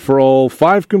who voted for all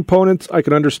 5 components. I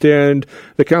can understand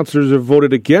the councillors who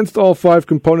voted against all 5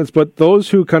 components. But those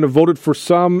who kind of voted for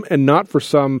some and not for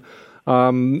some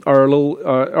are a little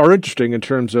are interesting in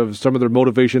terms of some of their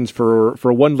motivations for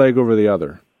one leg over the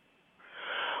other.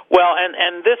 Well,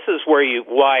 and this is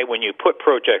why when you put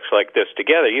projects like this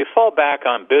together, you fall back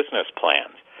on business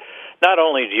plans. not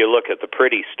only do you look at the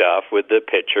pretty stuff with the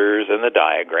pictures and the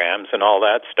diagrams and all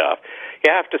that stuff,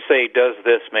 you have to say, does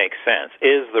this make sense?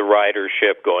 Is the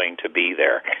ridership going to be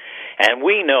there? And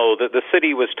we know that the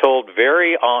city was told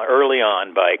very early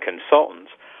on by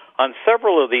consultants on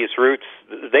several of these routes,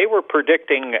 they were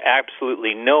predicting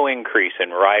absolutely no increase in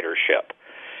ridership.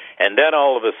 And then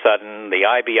all of a sudden, the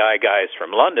IBI guys from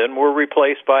London were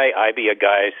replaced by IBI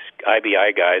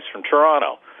guys from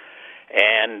Toronto.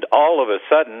 And all of a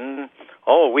sudden,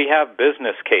 we have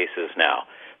business cases now.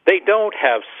 They don't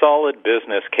have solid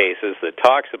business cases that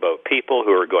talks about people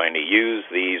who are going to use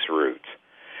these routes.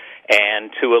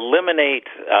 And to eliminate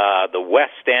the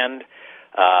West End,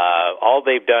 all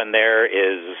they've done there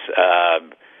is,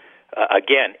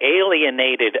 again,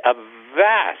 alienated a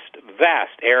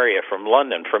vast area from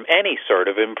London from any sort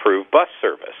of improved bus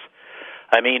service.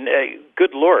 I mean,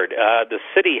 good Lord, the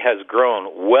city has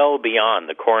grown well beyond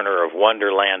the corner of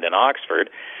Wonderland and Oxford,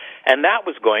 and that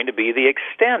was going to be the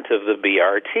extent of the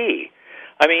BRT.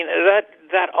 I mean,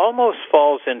 that almost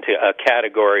falls into a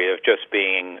category of just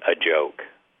being a joke.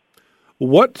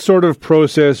 What sort of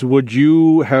process would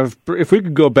you have, if we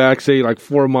could go back, say, like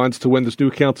 4 months to when this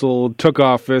new council took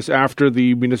office after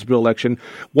the municipal election,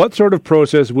 what sort of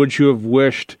process would you have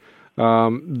wished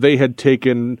they had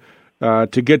taken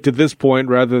to get to this point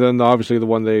rather than obviously the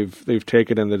one they've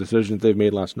taken and the decisions they've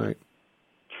made last night?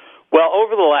 Well,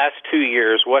 over the last 2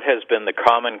 years, what has been the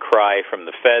common cry from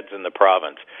the feds and the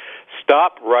province?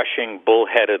 Stop rushing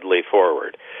bullheadedly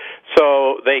forward.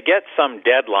 So they get some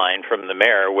deadline from the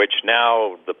mayor, which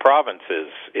now the province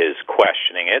is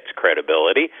questioning its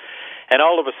credibility, and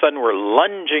all of a sudden we're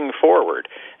lunging forward.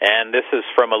 And this is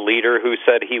from a leader who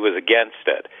said he was against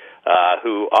it,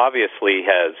 who obviously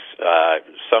has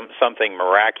something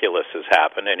miraculous has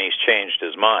happened, and he's changed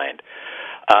his mind.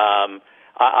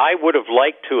 I would have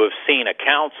liked to have seen a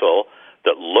council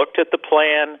that looked at the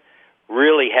plan,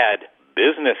 really had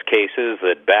business cases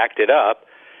that backed it up,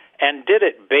 and did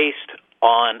it based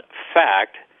on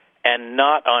fact and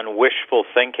not on wishful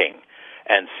thinking.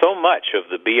 And so much of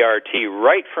the BRT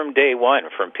right from day one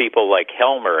from people like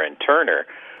Helmer and Turner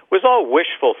was all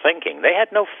wishful thinking. They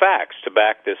had no facts to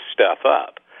back this stuff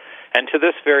up. And to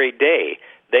this very day,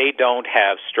 they don't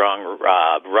have strong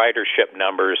ridership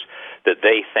numbers that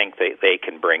they think they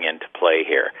can bring into play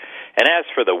here. And as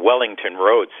for the Wellington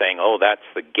Road saying, that's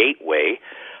the gateway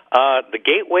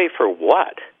for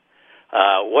what?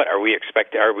 What are we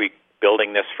expecting? Are we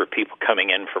building this for people coming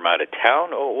in from out of town?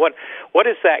 What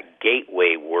does that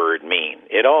gateway word mean?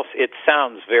 It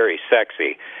sounds very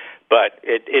sexy, but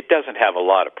it doesn't have a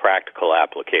lot of practical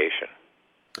application.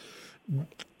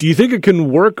 Do you think it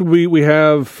can work? We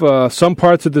have some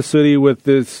parts of the city with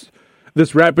this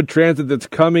rapid transit that's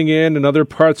coming in, and other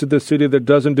parts of the city that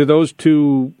doesn't. Do those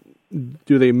two,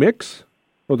 do they mix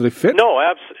or do they fit? No,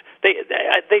 absolutely.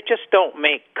 They just don't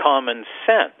make common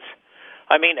sense.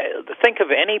 I mean, think of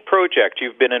any project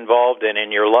you've been involved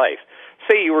in your life.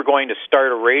 Say you were going to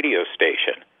start a radio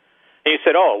station, and you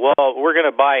said, we're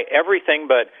going to buy everything,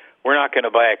 but we're not going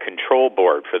to buy a control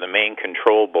board for the main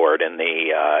control board in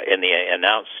the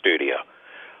announce studio.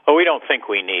 We don't think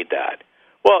we need that.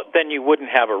 Well, then you wouldn't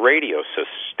have a radio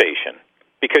station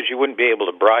because you wouldn't be able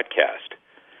to broadcast.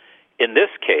 In this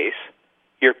case,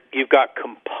 you've got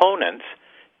components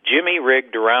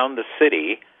jimmy-rigged around the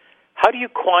city. How do you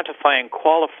quantify and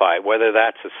qualify whether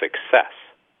that's a success?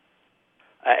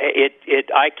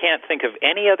 I can't think of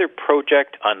any other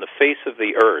project on the face of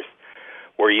the earth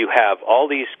where you have all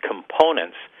these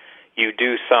components, you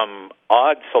do some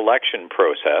odd selection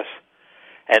process,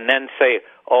 and then say,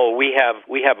 we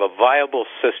have a viable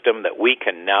system that we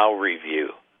can now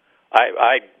review.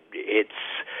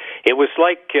 It was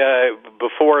like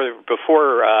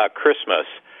before Christmas.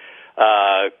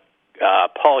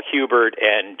 Paul Hubert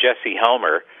and Jesse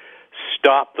Helmer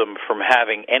stopped them from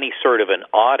having any sort of an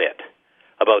audit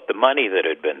about the money that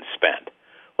had been spent.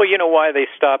 Well, you know why they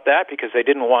stopped that? Because they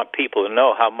didn't want people to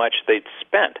know how much they'd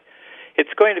spent.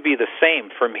 It's going to be the same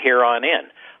from here on in.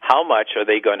 How much are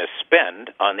they going to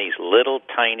spend on these little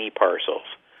tiny parcels?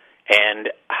 And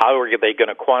how are they going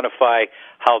to quantify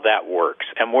how that works?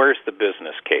 And where's the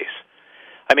business case?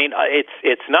 I mean,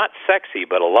 it's not sexy,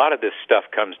 but a lot of this stuff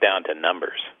comes down to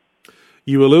numbers.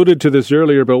 You alluded to this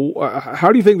earlier, but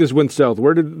how do you think this went south?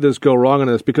 Where did this go wrong on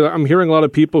this? Because I'm hearing a lot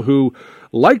of people who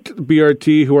liked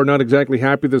BRT who are not exactly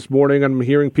happy this morning. I'm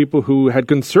hearing people who had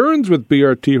concerns with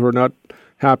BRT who are not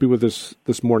happy with this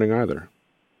morning either.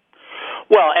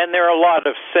 Well, and there are a lot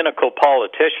of cynical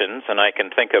politicians, and I can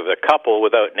think of a couple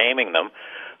without naming them,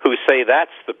 who say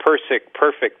that's the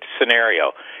perfect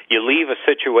scenario. You leave a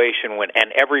situation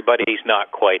and everybody's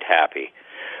not quite happy.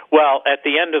 Well, at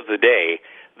the end of the day,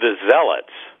 the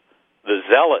zealots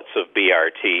of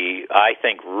BRT, I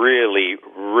think really,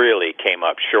 really came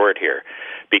up short here,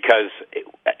 because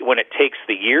when it takes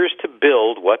the years to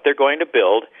build what they're going to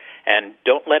build, and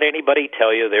don't let anybody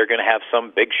tell you they're going to have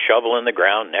some big shovel in the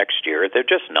ground next year. They're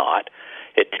just not.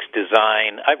 It takes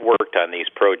design. I've worked on these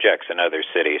projects in other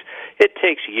cities. It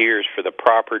takes years for the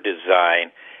proper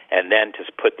design and then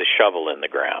to put the shovel in the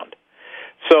ground.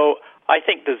 So I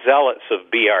think the zealots of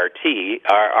BRT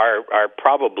are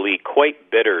probably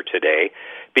quite bitter today,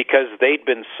 because they'd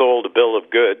been sold a bill of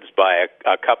goods by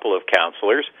a couple of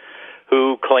councillors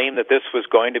who claimed that this was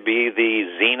going to be the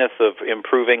zenith of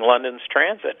improving London's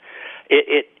transit.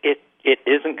 It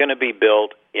isn't going to be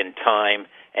built in time,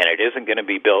 and it isn't going to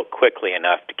be built quickly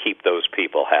enough to keep those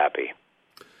people happy.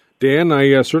 Dan,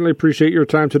 I certainly appreciate your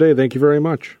time today. Thank you very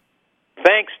much.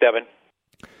 Thanks, Devin.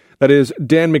 That is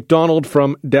Dan McDonald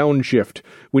from Downshift.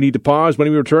 We need to pause.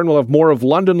 When we return, we'll have more of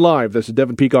London Live. This is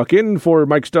Devin Peacock in for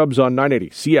Mike Stubbs on 980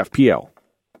 CFPL.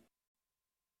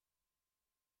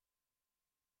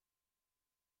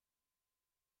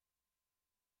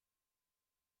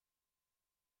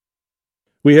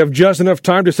 We have just enough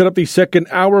time to set up the second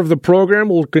hour of the program.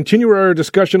 We'll continue our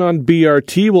discussion on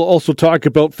BRT. We'll also talk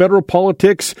about federal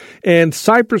politics and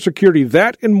cybersecurity.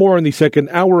 That and more in the second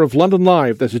hour of London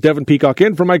Live. This is Devin Peacock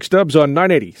in for Mike Stubbs on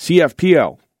 980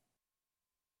 CFPL.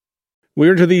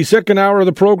 We're into the second hour of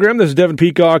the program. This is Devin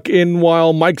Peacock in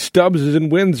while Mike Stubbs is in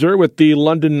Windsor with the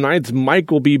London Knights.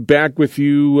 Mike will be back with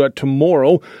you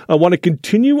tomorrow. I want to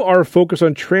continue our focus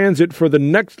on transit for the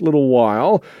next little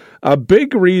while. A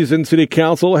big reason City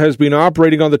Council has been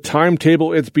operating on the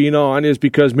timetable it's been on is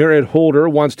because Mayor Ed Holder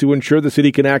wants to ensure the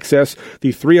city can access the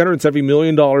 $370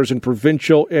 million in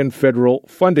provincial and federal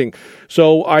funding.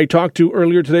 So I talked to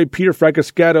earlier today Peter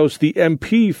Fragaskatos, the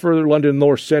MP for London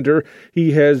North Centre.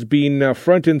 He has been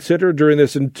front and center during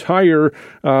this entire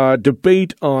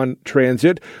debate on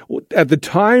transit. At the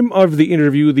time of the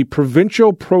interview, the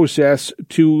provincial process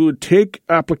to take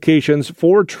applications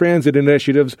for transit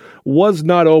initiatives was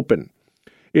not open.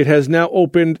 It has now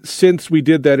opened since we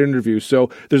did that interview. So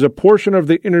there's a portion of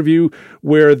the interview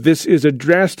where this is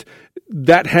addressed.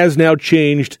 That has now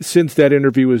changed since that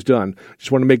interview was done. Just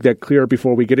want to make that clear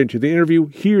before we get into the interview.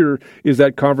 Here is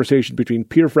that conversation between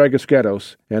Peter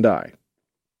Fragaskatos and I.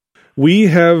 We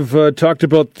have talked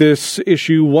about this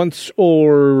issue once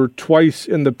or twice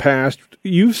in the past.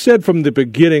 You've said from the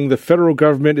beginning the federal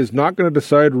government is not going to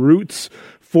decide routes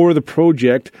for the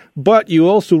project, but you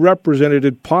also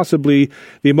represented possibly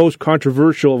the most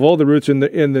controversial of all the routes in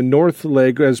the north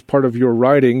leg as part of your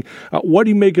riding. What do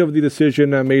you make of the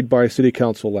decision made by City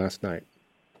Council last night?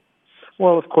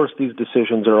 Well, of course, these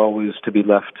decisions are always to be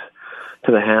left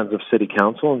to the hands of City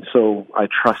Council, and so I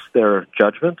trust their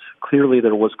judgment. Clearly,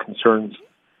 there was concerns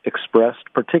expressed,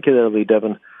 particularly,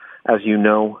 Devin, as you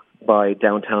know, by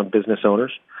downtown business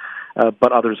owners,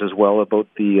 but others as well, about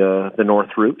the north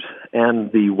route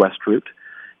and the west route.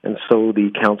 And so the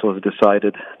council has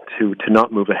decided to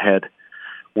not move ahead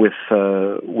with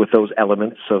those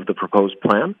elements of the proposed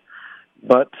plan.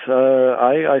 But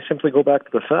I simply go back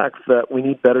to the fact that we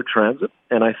need better transit,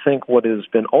 and I think what has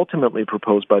been ultimately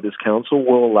proposed by this council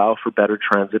will allow for better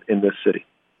transit in this city.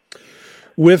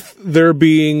 With there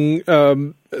being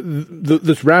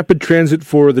this rapid transit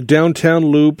for the downtown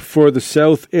loop, for the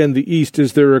south and the east,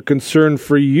 is there a concern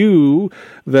for you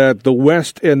that the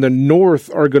west and the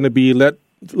north are going to be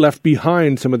left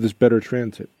behind some of this better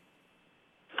transit?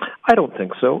 I don't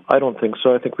think so. I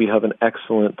think we have an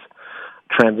excellent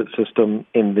transit system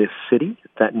in this city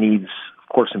that needs,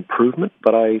 of course, improvement,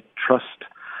 but I trust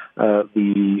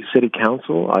the City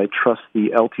Council, I trust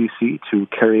the LTC to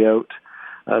carry out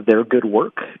their good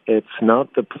work. It's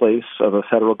not the place of a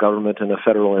federal government and a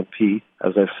federal MP,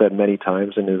 as I've said many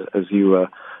times, and as you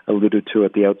alluded to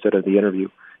at the outset of the interview,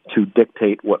 to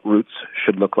dictate what routes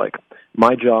should look like.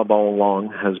 My job all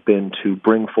along has been to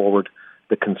bring forward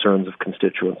the concerns of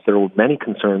constituents. There were many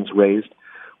concerns raised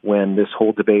when this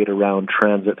whole debate around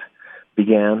transit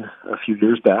began a few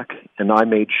years back, and I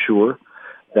made sure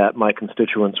that my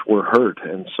constituents were heard.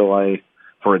 And so I,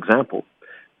 for example,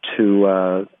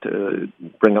 to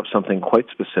bring up something quite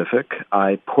specific,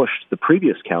 I pushed the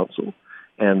previous council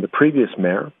and the previous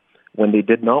mayor, when they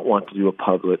did not want to do a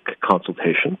public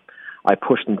consultation, I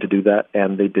pushed them to do that,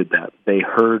 and they did that. They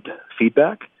heard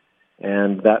feedback,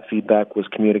 and that feedback was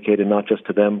communicated not just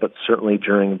to them, but certainly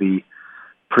during the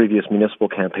previous municipal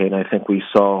campaign. I think we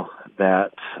saw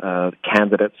that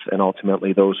candidates and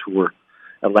ultimately those who were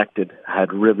elected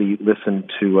had really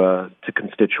listened to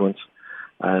constituents,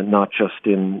 not just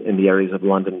in the areas of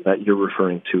London that you're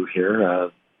referring to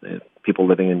here. people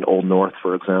living in Old North,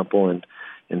 for example, and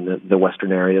in the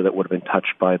western area that would have been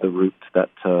touched by the route that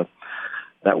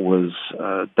was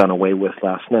done away with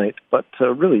last night. But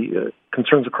really,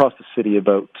 concerns across the city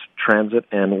about transit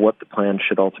and what the plan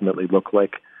should ultimately look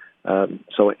like.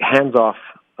 So hands off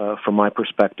from my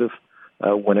perspective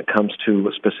when it comes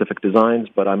to specific designs,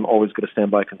 but I'm always going to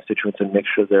stand by constituents and make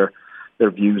sure their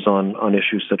views on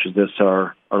issues such as this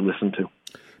are listened to.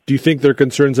 Do you think their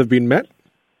concerns have been met?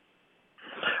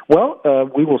 Well,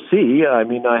 we will see. I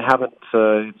mean, I haven't.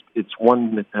 It's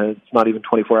not even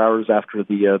 24 hours after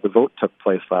the vote took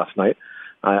place last night.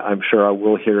 I'm sure I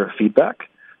will hear feedback.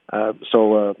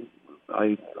 So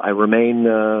I remain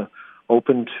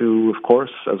open to, of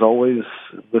course, as always,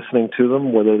 listening to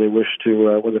them, whether they wish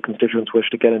to, whether constituents wish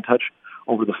to get in touch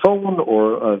over the phone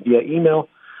or via email.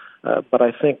 But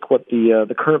I think what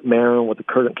the current mayor and what the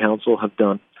current council have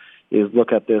done is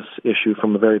look at this issue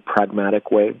from a very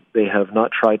pragmatic way. They have not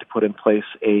tried to put in place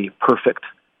a perfect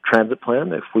transit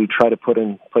plan. If we try to put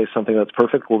in place something that's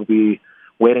perfect, we'll be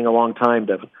waiting a long time,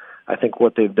 Devin. I think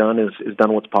what they've done is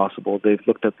done what's possible. They've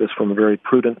looked at this from a very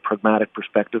prudent, pragmatic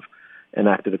perspective and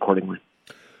acted accordingly.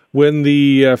 When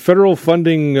the federal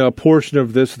funding portion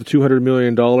of this, the $200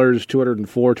 million,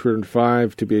 204,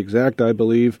 205 to be exact, I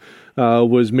believe,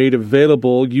 was made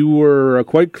available, you were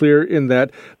quite clear in that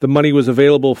the money was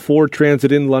available for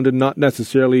transit in London, not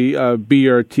necessarily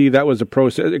BRT. That was a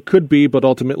process. It could be, but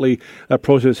ultimately that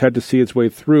process had to see its way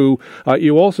through.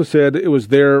 You also said it was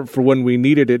there for when we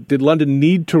needed it. Did London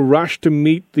need to rush to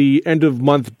meet the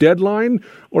end-of-month deadline,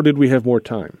 or did we have more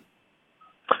time?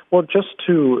 Well, just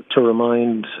to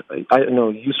remind, I know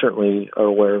you certainly are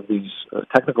aware of these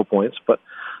technical points, but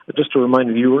just to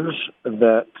remind viewers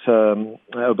that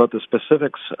about the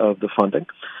specifics of the funding,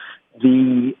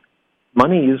 the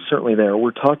money is certainly there.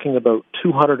 We're talking about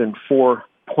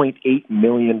 $204.8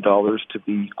 million to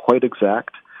be quite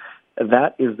exact.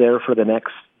 That is there for the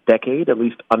next decade, at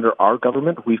least under our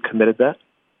government. We've committed that.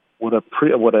 What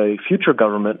a future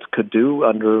government could do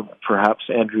under perhaps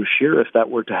Andrew Scheer, if that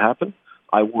were to happen,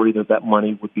 I worry that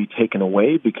money would be taken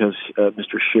away because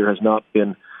Mr. Scheer has not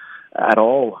been at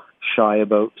all shy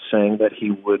about saying that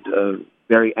he would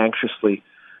very anxiously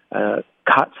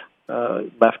cut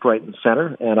left, right, and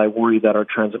center, and I worry that our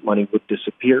transit money would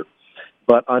disappear.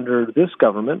 But under this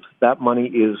government, that money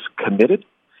is committed,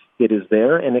 it is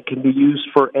there, and it can be used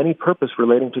for any purpose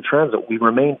relating to transit. We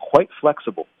remain quite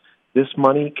flexible. This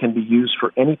money can be used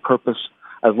for any purpose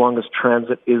as long as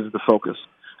transit is the focus.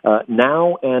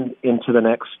 Now and into the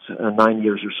next 9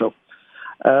 years or so.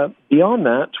 Beyond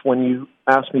that, when you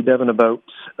asked me, Devin, about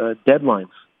deadlines,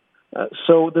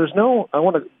 so I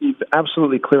want to be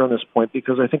absolutely clear on this point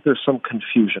because I think there's some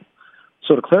confusion.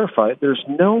 So to clarify, there's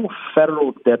no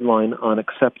federal deadline on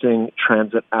accepting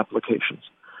transit applications,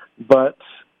 but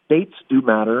dates do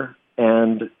matter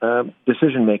and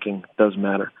decision-making does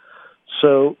matter.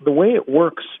 So the way it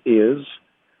works is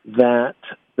that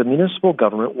the municipal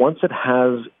government, once it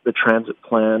has the transit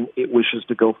plan it wishes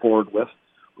to go forward with,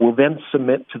 will then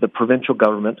submit to the provincial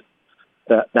government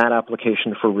that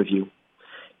application for review.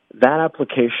 That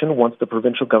application, once the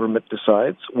provincial government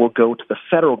decides, will go to the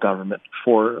federal government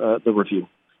for the review.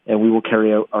 And we will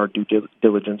carry out our due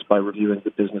diligence by reviewing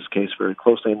the business case very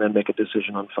closely and then make a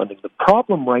decision on funding. The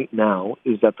problem right now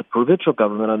is that the provincial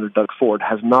government under Doug Ford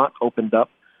has not opened up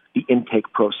the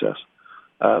intake process.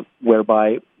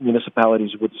 Whereby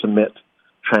municipalities would submit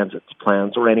transit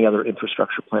plans or any other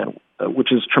infrastructure plan,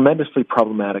 which is tremendously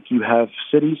problematic. You have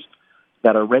cities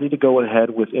that are ready to go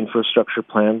ahead with infrastructure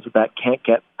plans that can't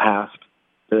get past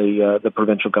the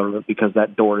provincial government because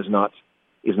that door is not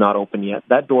open yet.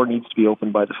 That door needs to be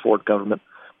opened by the Ford government,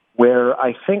 where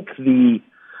I think the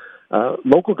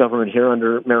local government here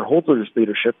under Mayor Holder's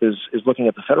leadership is looking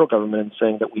at the federal government and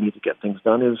saying that we need to get things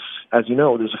done. As you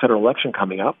know, there's a federal election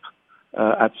coming up.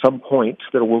 At some point,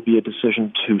 there will be a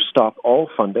decision to stop all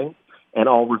funding and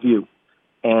all review.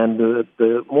 And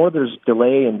the more there's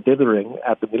delay and dithering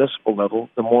at the municipal level,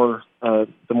 the more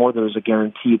there's a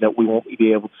guarantee that we won't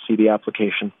be able to see the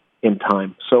application in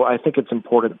time. So I think it's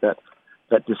important that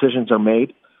decisions are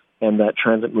made and that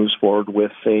transit moves forward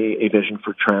with a vision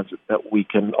for transit that we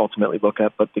can ultimately look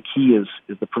at. But the key is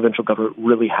the provincial government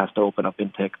really has to open up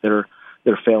intake. They're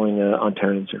failing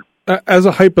Ontarians here. As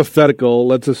a hypothetical,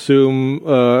 let's assume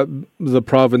the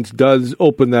province does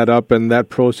open that up and that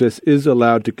process is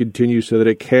allowed to continue so that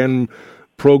it can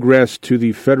progress to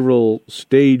the federal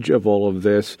stage of all of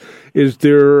this. Is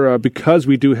there, because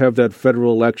we do have that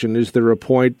federal election, is there a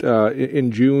point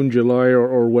in June, July,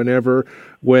 or whenever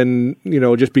when,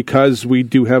 just because we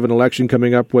do have an election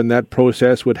coming up, when that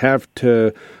process would have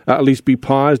to at least be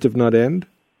paused, if not end?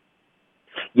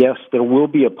 Yes, there will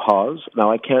be a pause.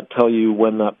 Now, I can't tell you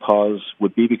when that pause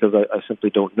would be because I simply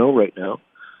don't know right now.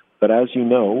 But as you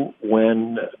know,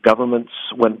 when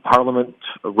Parliament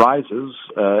rises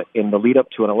in the lead up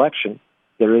to an election,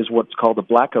 there is what's called a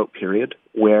blackout period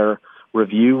where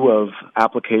review of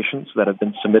applications that have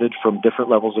been submitted from different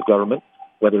levels of government,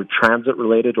 whether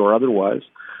transit-related or otherwise,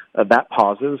 that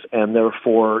pauses, and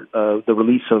therefore the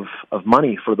release of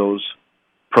money for those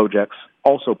projects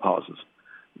also pauses.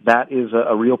 That is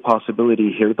a real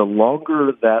possibility here. The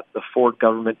longer that the Ford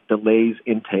government delays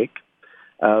intake,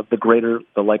 the greater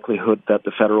the likelihood that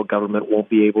the federal government won't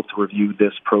be able to review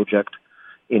this project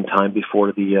in time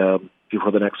before the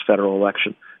next federal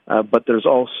election. But there's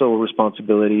also a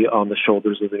responsibility on the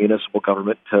shoulders of the municipal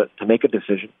government to make a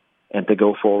decision and to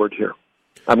go forward here.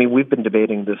 I mean, we've been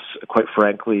debating this, quite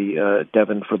frankly,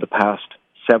 Devin, for the past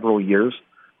several years.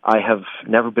 I have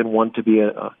never been one to be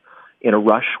in a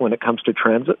rush when it comes to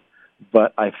transit,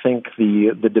 but I think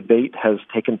the debate has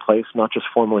taken place not just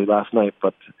formally last night,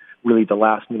 but really the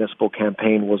last municipal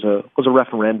campaign was a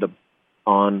referendum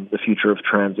on the future of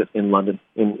transit in London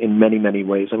in many, many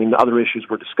ways. I mean, the other issues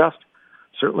were discussed,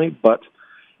 certainly, but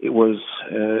it was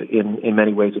in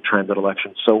many ways a transit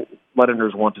election. So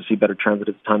Londoners want to see better transit.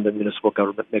 It's time the municipal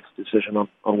government makes a decision on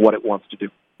what it wants to do.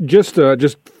 Just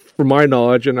for my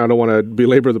knowledge, and I don't want to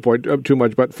belabor the point too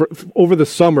much, but over the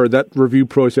summer, that review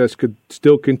process could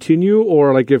still continue,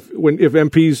 or like if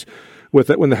MPs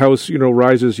when the House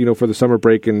rises for the summer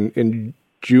break in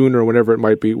June or whenever it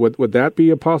might be, would that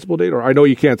be a possible date? Or I know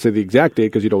you can't say the exact date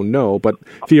because you don't know, but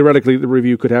theoretically the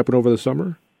review could happen over the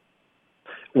summer?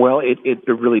 Well, it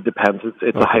really depends. It's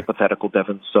okay. A hypothetical,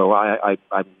 Devin, so I'm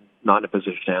not in a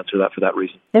position to answer that for that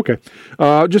reason. Okay.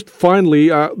 Just finally,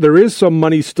 there is some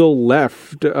money still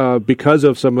left because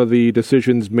of some of the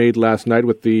decisions made last night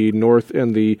with the North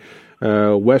and the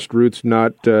West routes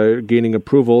not gaining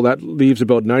approval. That leaves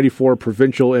about 94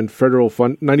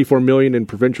 million in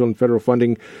provincial and federal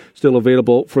funding still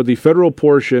available for the federal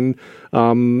portion.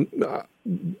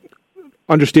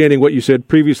 Understanding what you said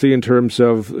previously in terms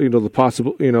of the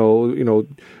possible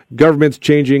governments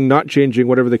changing, not changing,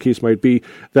 whatever the case might be,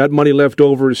 that money left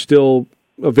over is still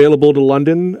available to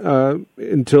London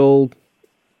until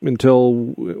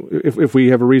if we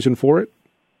have a reason for it.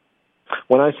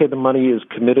 When I say the money is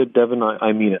committed, Devin,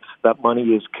 I mean it. That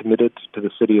money is committed to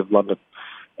the City of London.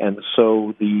 And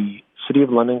so the City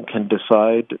of London can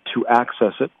decide to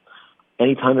access it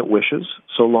anytime it wishes,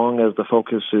 so long as the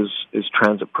focus is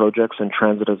transit projects and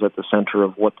transit is at the center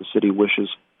of what the city wishes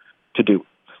to do.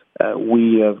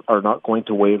 We are not going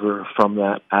to waver from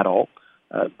that at all.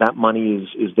 That money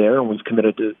is there, and we've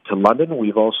committed to London.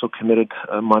 We've also committed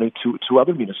money to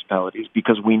other municipalities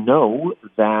because we know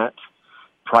that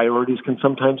priorities can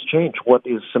sometimes change. What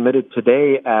is submitted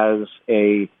today as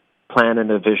a plan and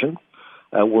a vision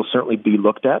will certainly be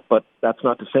looked at, but that's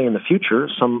not to say in the future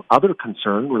some other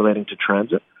concern relating to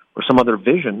transit or some other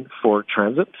vision for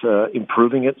transit,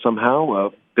 improving it somehow,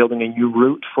 building a new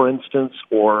route, for instance,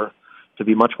 or to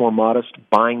be much more modest,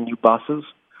 buying new buses,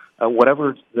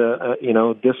 whatever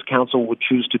this council would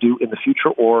choose to do in the future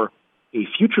or a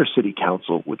future city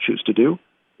council would choose to do.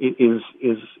 It is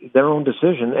their own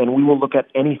decision, and we will look at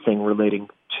anything relating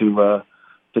to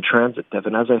transit,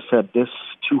 Devin. As I said, this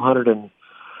 $205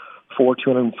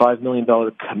 million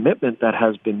commitment that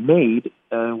has been made,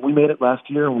 we made it last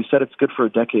year, and we said it's good for a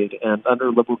decade, and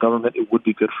under Liberal government, it would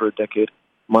be good for a decade.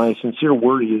 My sincere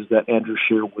worry is that Andrew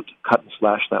Scheer would cut and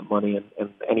slash that money,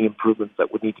 and any improvements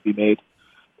that would need to be made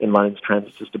in London's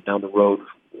transit system down the road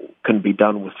couldn't be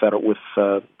done with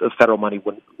the federal money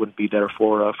wouldn't be there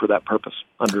for that purpose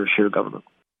under a Scheer government.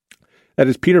 That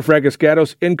is Peter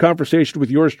Fragiskatos in conversation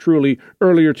with yours truly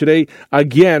earlier today.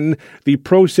 Again, the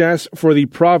process for the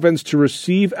province to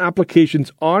receive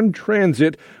applications on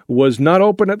transit was not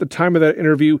open at the time of that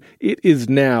interview. It is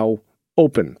now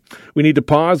open. We need to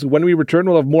pause. When we return,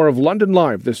 we'll have more of London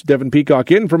Live. This is Devin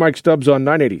Peacock in for Mike Stubbs on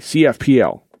 980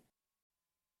 CFPL.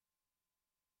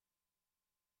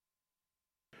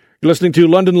 You're listening to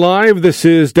London Live. This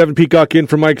is Devin Peacock in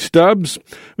for Mike Stubbs.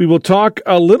 We will talk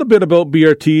a little bit about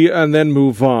BRT and then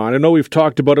move on. I know we've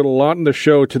talked about it a lot in the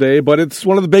show today, but it's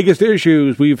one of the biggest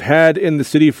issues we've had in the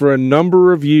city for a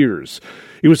number of years.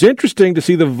 It was interesting to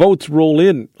see the votes roll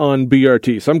in on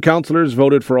BRT. Some councillors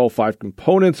voted for all 5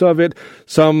 components of it.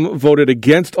 Some voted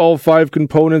against all 5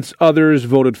 components. Others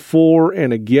voted for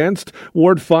and against.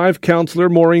 Ward 5 councillor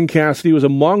Maureen Cassidy was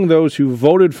among those who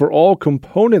voted for all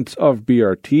components of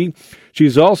BRT.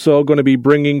 She's also going to be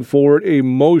bringing forward a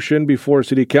motion before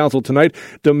City Council tonight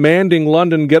demanding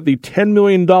London get the $10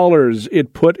 million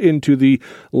it put into the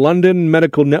London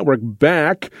Medical Network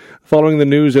back following the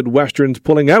news that Western's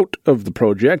pulling out of the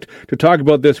project. To talk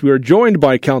about this, we are joined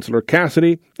by Councillor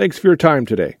Cassidy. Thanks for your time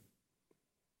today.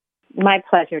 My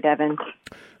pleasure, Devin.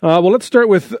 Well, let's start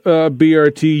with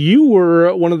BRT. You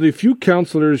were one of the few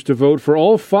councillors to vote for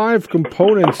all 5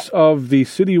 components of the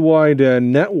citywide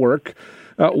network.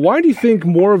 Why do you think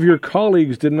more of your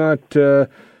colleagues did not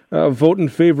vote in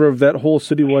favor of that whole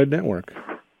citywide network?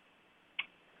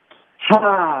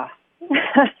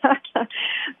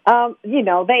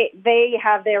 They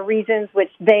have their reasons,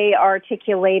 which they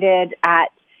articulated at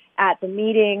the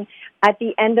meeting. At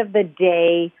the end of the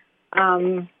day,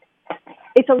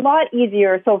 it's a lot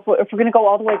easier. So if we're going to go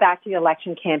all the way back to the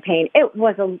election campaign, it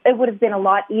would have been a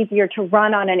lot easier to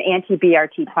run on an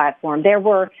anti-BRT platform. There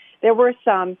were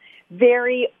some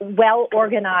very well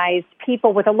organized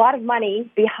people with a lot of money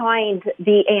behind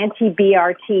the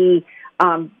anti-BRT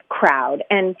crowd,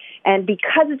 and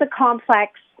because it's a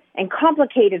complex and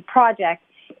complicated project,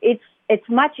 it's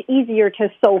much easier to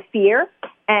sow fear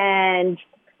and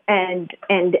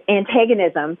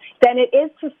antagonism than it is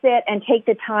to sit and take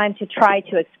the time to try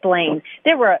to explain.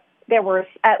 There were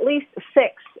at least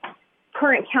 6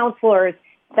 current councillors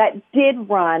that did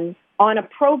run on a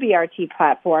pro-BRT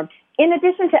platform, in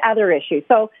addition to other issues.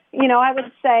 So, I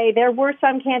would say there were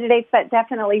some candidates that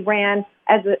definitely ran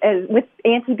as with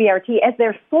anti-BRT as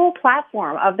their sole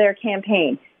platform of their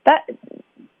campaign.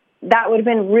 That would have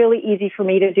been really easy for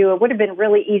me to do. It would have been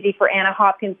really easy for Anna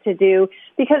Hopkins to do,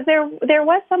 because there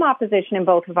was some opposition in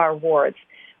both of our wards.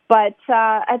 But,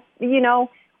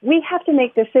 we have to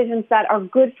make decisions that are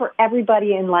good for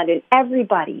everybody in London,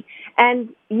 everybody. And,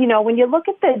 when you look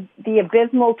at the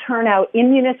abysmal turnout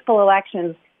in municipal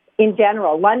elections in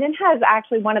general, London has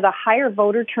actually one of the higher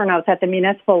voter turnouts at the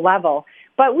municipal level.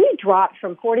 But we dropped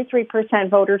from 43%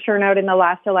 voter turnout in the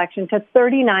last election to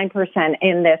 39%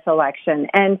 in this election.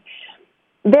 And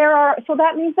so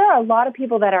that means there are a lot of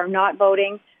people that are not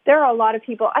voting. There are a lot of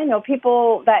people, I know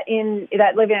people that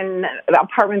live in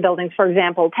apartment buildings, for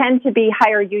example, tend to be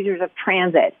higher users of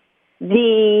transit.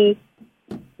 The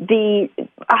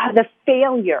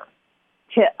failure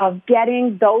of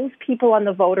getting those people on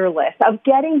the voter list, of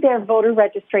getting their voter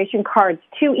registration cards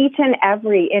to each and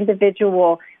every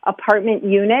individual apartment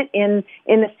unit in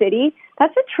the city,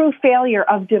 that's a true failure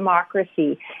of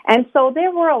democracy. And so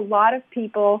there were a lot of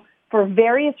people, for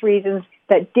various reasons,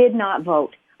 that did not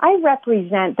vote. I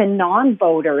represent the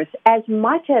non-voters as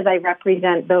much as I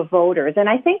represent the voters. And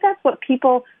I think that's what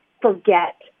people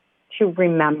forget to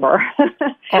remember,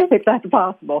 if that's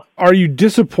possible. Are you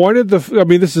disappointed? This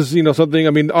is,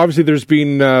 something, obviously there's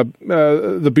been,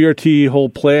 the BRT whole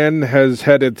plan has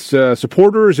had its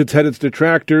supporters, it's had its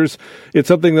detractors. It's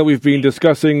something that we've been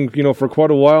discussing, for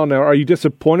quite a while now. Are you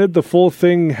disappointed the full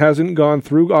thing hasn't gone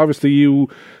through? Obviously you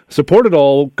supported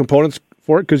all components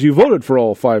for it because you voted for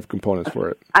all 5 components for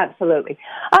it. Absolutely.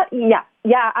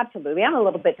 Yeah, absolutely. I'm a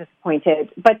little bit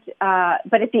disappointed, but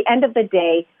at the end of the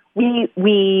day,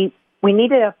 we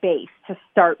needed a base to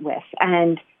start with,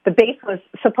 and the base was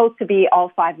supposed to be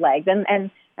all 5 legs, and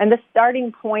the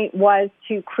starting point was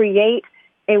to create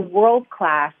a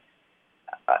world-class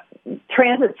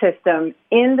transit system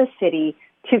in the city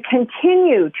to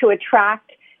continue to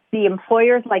attract the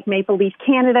employers like Maple Leaf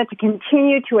Canada, to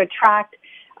continue to attract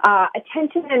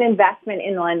attention and investment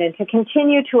in London, to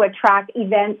continue to attract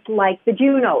events like the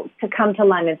Junos to come to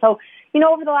London. So,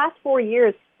 over the last 4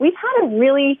 years, we've had a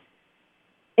really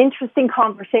interesting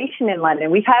conversation in London.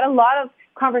 We've had a lot of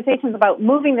conversations about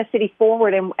moving the city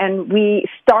forward, and we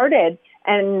started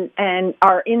and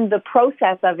are in the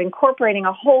process of incorporating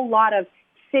a whole lot of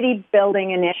city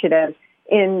building initiatives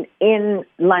in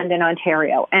London,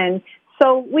 Ontario. And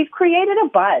so we've created a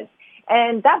buzz,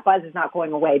 and that buzz is not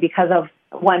going away because of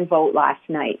one vote last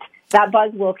night. That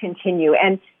buzz will continue.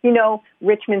 And,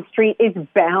 Richmond Street is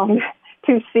bound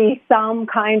to see some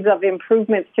kinds of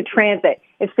improvements to transit.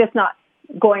 It's just not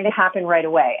going to happen right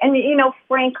away. And,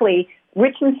 frankly,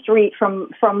 Richmond Street, from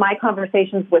my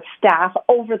conversations with staff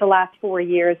over the last 4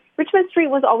 years, Richmond Street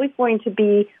was always going to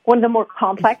be one of the more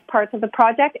complex parts of the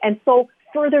project. And so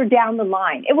further down the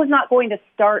line, it was not going to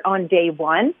start on day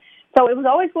one. So it was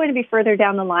always going to be further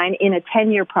down the line in a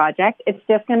 10-year project. It's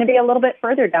just going to be a little bit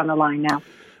further down the line now.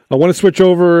 I want to switch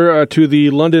over to the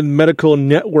London Medical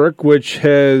Network, which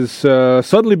has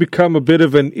suddenly become a bit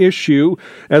of an issue.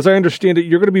 As I understand it,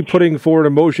 you're going to be putting forward a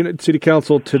motion at City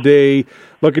Council today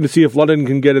looking to see if London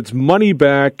can get its money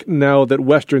back now that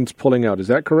Western's pulling out. Is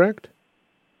that correct?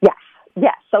 Yes,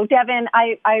 Yes. So, Devin,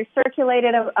 I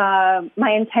circulated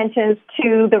my intentions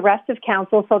to the rest of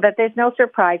council so that there's no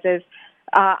surprises.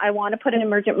 I want to put an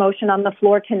emergent motion on the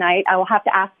floor tonight. I will have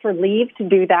to ask for leave to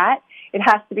do that. It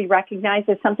has to be recognized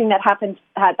as something that happens.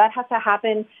 That has to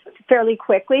happen fairly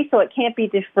quickly, so it can't be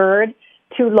deferred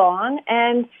too long.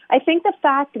 And I think the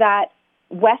fact that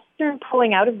Western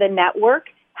pulling out of the network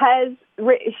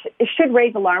should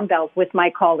raise alarm bells with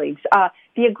my colleagues.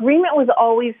 The agreement was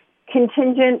always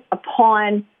contingent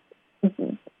upon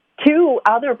two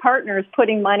other partners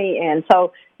putting money in.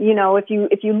 So,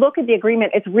 if you look at the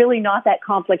agreement, it's really not that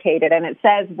complicated. And it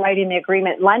says right in the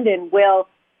agreement, London will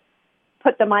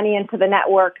put the money into the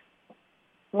network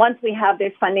once we have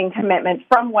this funding commitment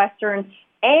from Western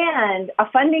and a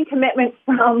funding commitment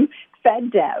from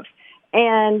FedDev.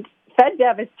 And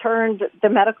FedDev has turned the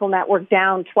medical network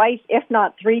down twice, if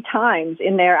not three times,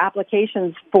 in their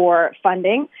applications for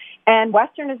funding. And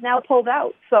Western is now pulled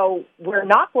out. So we're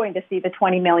not going to see the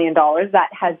 $20 million that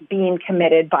has been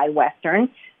committed by Western.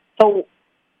 So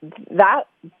that,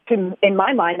 in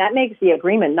my mind, that makes the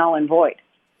agreement null and void.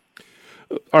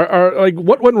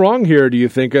 What went wrong here, do you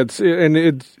think?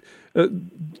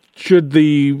 Should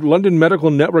the London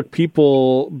Medical Network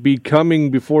people be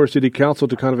coming before City Council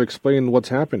to kind of explain what's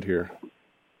happened here?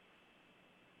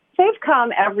 They've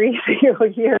come every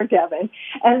single year, Devin,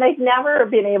 and they've never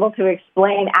been able to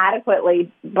explain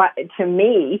adequately to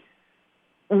me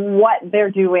what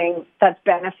they're doing that's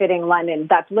benefiting London,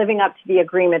 that's living up to the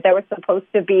agreement. There was supposed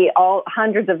to be all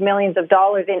hundreds of millions of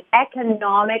dollars in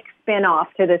economic spin-off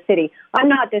to the city. I'm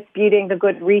not disputing the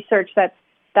good research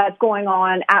that's going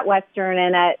on at Western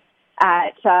and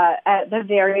at the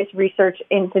various research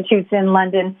institutes in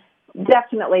London.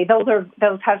 Definitely,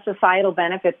 those have societal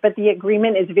benefits, but the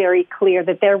agreement is very clear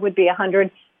that there would be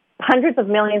hundreds of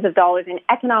millions of dollars in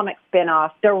economic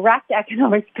spin-off, direct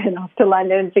economic spin-off to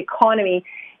London's economy,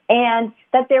 and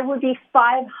that there would be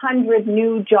 500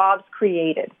 new jobs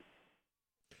created.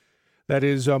 That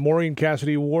is Maureen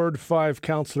Cassidy, Ward 5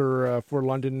 councillor for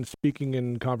London, speaking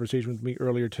in conversation with me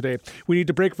earlier today. We need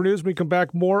to break for news. When we come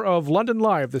back, more of London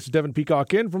Live. This is Devin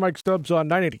Peacock in for Mike Stubbs on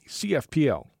 980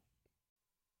 CFPL.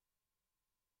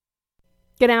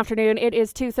 Good afternoon. It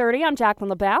is 2:30. I'm Jacqueline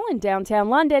LaBelle in downtown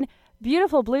London.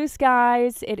 Beautiful blue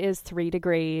skies. It is 3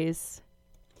 degrees.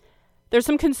 There's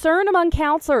some concern among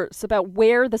councillors about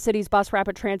where the city's bus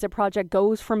rapid transit project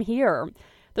goes from here.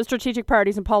 The Strategic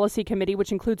Priorities and Policy Committee,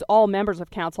 which includes all members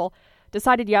of council,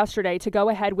 decided yesterday to go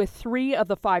ahead with 3 of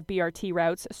the 5 BRT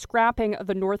routes, scrapping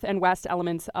the north and west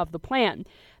elements of the plan.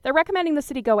 They're recommending the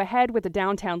city go ahead with the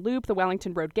downtown loop, the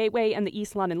Wellington Road Gateway, and the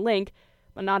East London Link,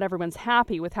 but not everyone's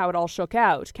happy with how it all shook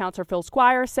out. Councillor Phil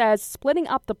Squire says splitting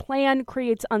up the plan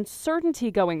creates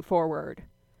uncertainty going forward.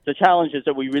 The challenge is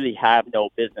that we really have no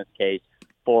business case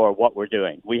for what we're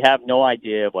doing. We have no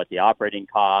idea what the operating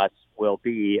costs will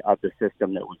be of the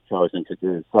system that we've chosen to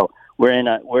do. So we're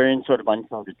in sort of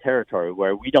uncharted territory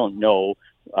where we don't know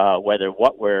whether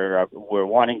what we're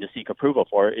wanting to seek approval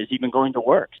for is even going to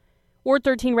work. Ward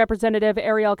 13 Representative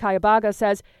Ariel Kayabaga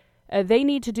says they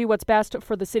need to do what's best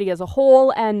for the city as a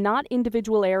whole and not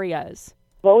individual areas.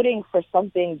 Voting for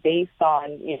something based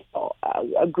on,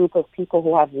 a group of people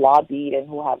who have lobbied and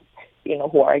who have,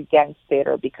 who are against it,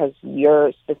 or because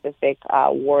your specific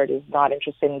ward is not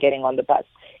interested in getting on the bus,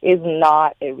 is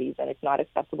not a reason. It's not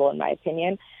acceptable, in my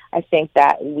opinion. I think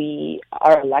that we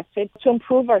are elected to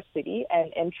improve our city,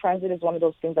 and transit is one of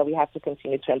those things that we have to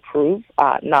continue to improve,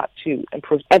 not to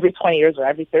improve every 20 years or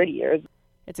every 30 years.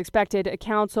 It's expected a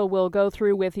council will go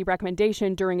through with the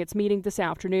recommendation during its meeting this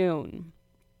afternoon.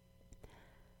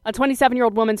 A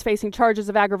 27-year-old woman's facing charges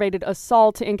of aggravated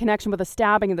assault in connection with a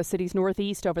stabbing in the city's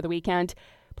northeast over the weekend.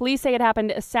 Police say it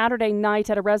happened Saturday night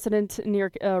at a residence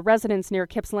near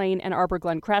Kipps Lane and Arbor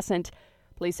Glen Crescent.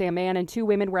 Police say a man and 2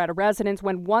 women were at a residence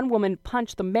when one woman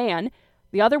punched the man.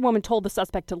 The other woman told the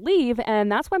suspect to leave,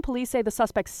 and that's when police say the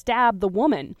suspect stabbed the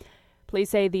woman.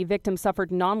 Police say the victim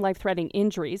suffered non-life-threatening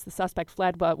injuries. The suspect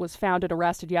fled but was found and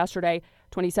arrested yesterday.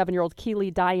 27-year-old Keely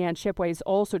Diane Shipway is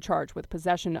also charged with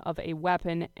possession of a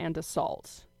weapon and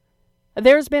assault.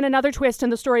 There's been another twist in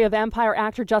the story of Empire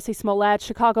actor Jussie Smollett.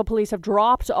 Chicago police have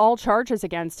dropped all charges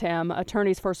against him.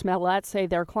 Attorneys for Smollett say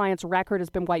their client's record has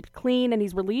been wiped clean, and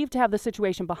he's relieved to have the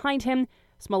situation behind him.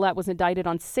 Smollett was indicted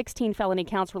on 16 felony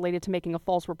counts related to making a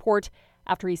false report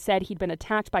after he said he'd been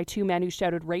attacked by 2 men who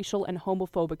shouted racial and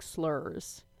homophobic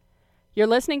slurs. You're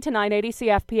listening to 980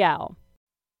 CFPL.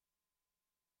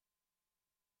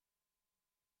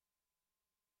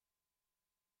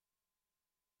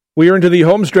 We are into the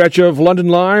home stretch of London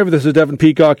Live. This is Devin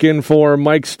Peacock in for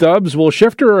Mike Stubbs. We'll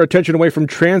shift our attention away from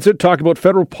transit, talk about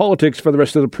federal politics for the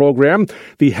rest of the program.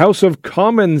 The House of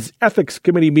Commons Ethics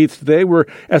Committee meets today, where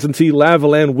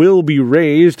SNC-Lavalin will be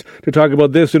raised. To talk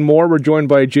about this and more, we're joined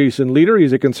by Jason Leader.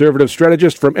 He's a conservative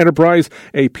strategist from Enterprise,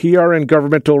 a PR and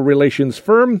governmental relations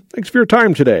firm. Thanks for your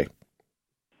time today.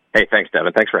 Hey, thanks,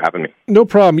 Devin. Thanks for having me. No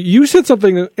problem. You said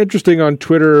something interesting on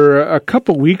Twitter a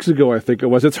couple weeks ago, I think it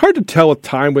was. It's hard to tell with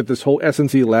time with this whole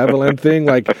SNC-Lavalin thing.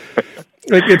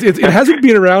 It hasn't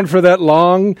been around for that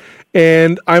long,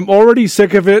 and I'm already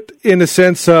sick of it in a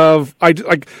sense of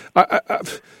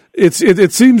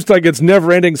it seems like it's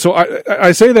never ending. So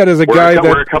I say that as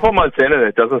we're a couple months in, and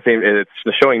it doesn't seem it's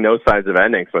showing no signs of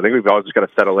ending. So I think we've all just got to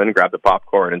settle in, grab the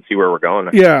popcorn, and see where we're going.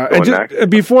 Yeah, and just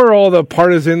before all the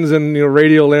partisans and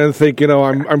radio land think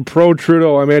I'm pro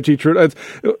Trudeau, I'm anti Trudeau.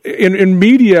 In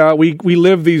media, we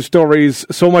live these stories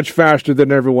so much faster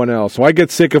than everyone else. So I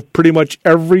get sick of pretty much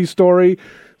every story.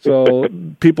 So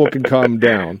people can calm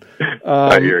down.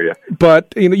 I hear you.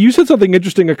 But you said something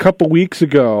interesting a couple weeks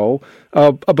ago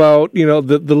about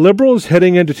the Liberals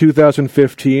heading into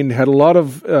 2015 had a lot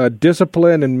of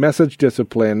discipline and message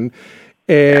discipline,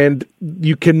 and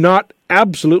you cannot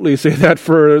absolutely say that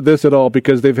for this at all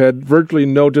because they've had virtually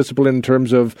no discipline in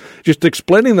terms of just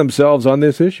explaining themselves on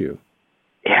this issue.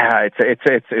 Yeah,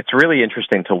 it's really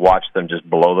interesting to watch them just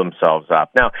blow themselves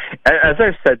up. Now, as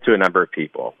I've said to a number of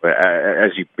people,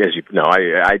 as you know,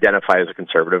 I identify as a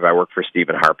conservative. I work for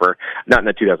Stephen Harper, not in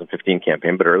the 2015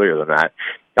 campaign, but earlier than that.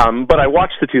 But I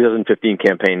watched the 2015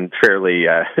 campaign fairly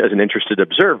as an interested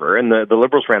observer, and the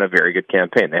Liberals ran a very good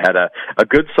campaign. They had a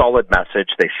good, solid message.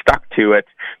 They stuck to it.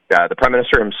 The Prime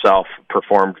Minister himself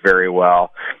performed very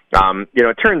well.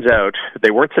 It turns out they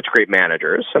weren't such great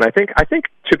managers, and I think,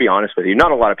 to be honest with you,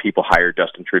 not a lot of people hired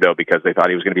Justin Trudeau because they thought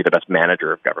he was going to be the best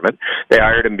manager of government. They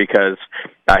hired him because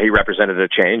he represented a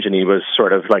change, and he was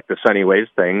sort of like the Sunny Ways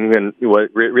thing, and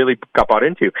really got bought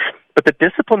into. But the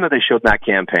discipline that they showed in that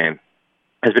campaign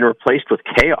has been replaced with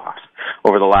chaos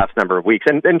over the last number of weeks.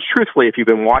 And truthfully, if you've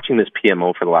been watching this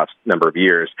PMO for the last number of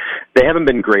years, they haven't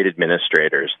been great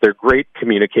administrators. They're great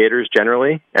communicators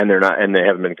generally, and they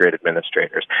haven't been great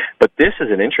administrators. But this is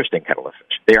an interesting kettle of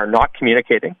fish. They are not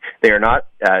communicating. They are not,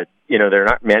 they're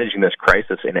not managing this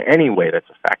crisis in any way that's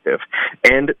effective.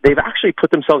 And they've actually put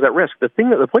themselves at risk. The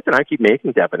point that I keep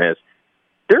making, Devin, is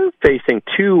they're facing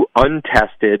two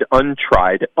untested,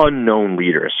 untried, unknown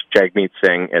leaders, Jagmeet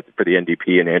Singh for the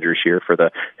NDP and Andrew Scheer for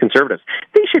the Conservatives.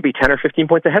 They should be 10 or 15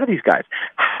 points ahead of these guys.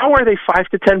 How are they 5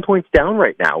 to 10 points down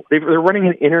right now? They're running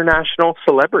an international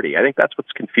celebrity. I think that's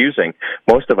what's confusing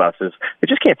most of us is they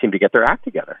just can't seem to get their act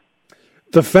together.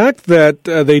 The fact that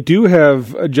they do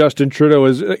have Justin Trudeau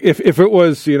is, if it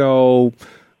was,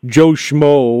 Joe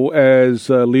Schmo as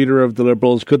leader of the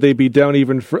Liberals, could they be down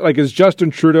even is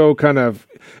Justin Trudeau kind of,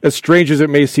 as strange as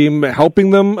it may seem, helping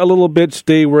them a little bit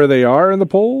stay where they are in the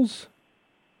polls?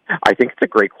 I think it's a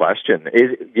great question.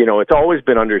 It's always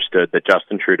been understood that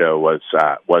Justin Trudeau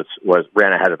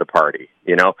ran ahead of the party.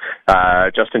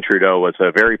 Justin Trudeau was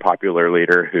a very popular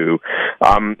leader who,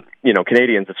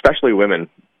 Canadians, especially women,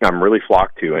 really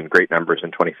flocked to in great numbers in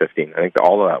 2015. I think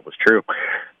all of that was true.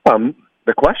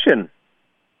 The question,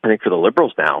 I think, for the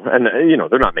Liberals now, and,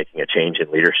 they're not making a change in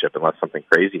leadership unless something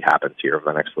crazy happens here over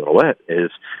the next little bit, is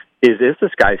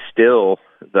this guy still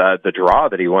the draw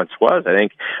that he once was? I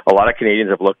think a lot of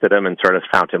Canadians have looked at him and sort of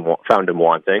found him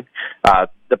wanting.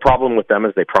 The problem with them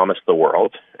is they promised the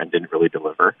world and didn't really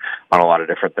deliver on a lot of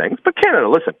different things. But Canada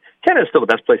is still the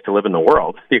best place to live in the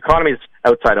world. The economy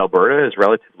outside Alberta is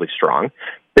relatively strong.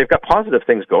 They've got positive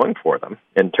things going for them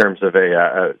in terms of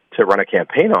to run a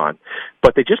campaign on,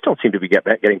 but they just don't seem to be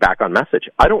getting back on message.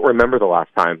 I don't remember the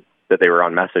last time that they were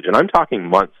on message, and I'm talking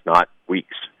months, not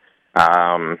weeks.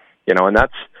 And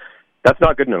that's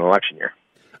not good in an election year.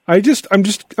 I'm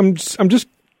just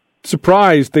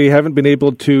surprised they haven't been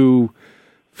able to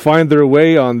find their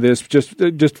way on this just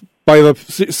by the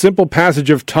simple passage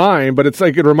of time. But it's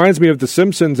it reminds me of the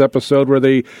Simpsons episode where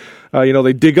they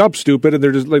dig up stupid, and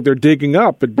they're just they're digging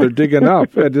up and they're digging up.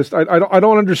 I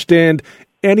don't understand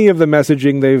any of the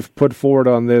messaging they've put forward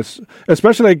on this,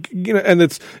 especially and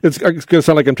it's going to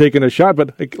sound like I'm taking a shot,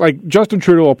 but like Justin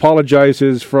Trudeau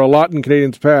apologizes for a lot in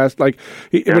Canadians' past. But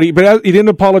he didn't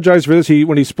apologize for this.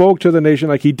 When he spoke to the nation,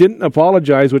 he didn't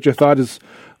apologize, which I thought is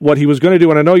what he was going to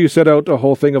do. And I know you set out a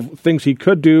whole thing of things he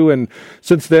could do, and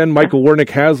since then Michael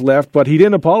Wernick has left, but he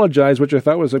didn't apologize, which I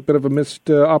thought was a bit of a missed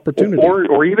opportunity.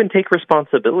 Or even take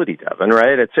responsibility, Devin,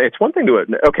 right? It's one thing to,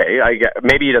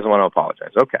 maybe he doesn't want to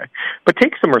apologize, okay, but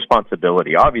take some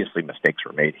responsibility. Obviously mistakes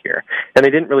were made here, and they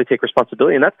didn't really take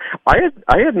responsibility, and that's,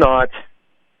 I had not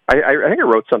I think I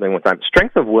wrote something one time.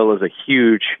 Strength of will is a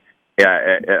huge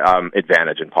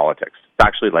advantage in politics. It's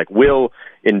actually like will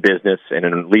in business and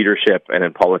in leadership and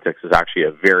in politics is actually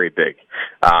a very big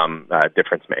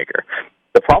difference maker.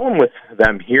 The problem with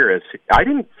them here is I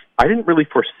didn't really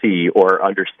foresee or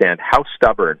understand how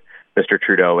stubborn Mr.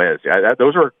 Trudeau is.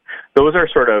 Those are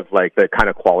sort of like the kind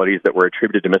of qualities that were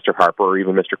attributed to Mr. Harper or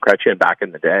even Mr. Chrétien back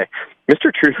in the day. Mr.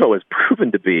 Trudeau has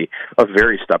proven to be a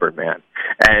very stubborn man.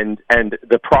 And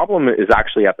the problem is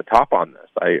actually at the top on this.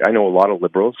 I know a lot of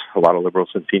liberals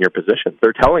in senior positions.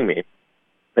 They're telling me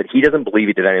that he doesn't believe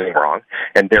he did anything wrong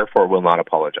and therefore will not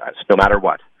apologize, no matter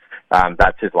what.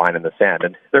 That's his line in the sand.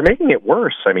 And they're making it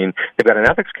worse. I mean, they've got an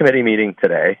ethics committee meeting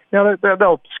today. Now,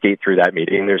 they'll skate through that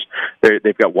meeting.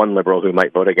 They've got one liberal who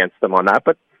might vote against them on that,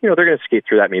 but, they're going to skate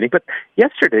through that meeting. But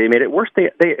yesterday they made it worse.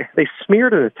 They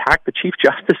smeared and attacked the Chief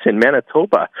Justice in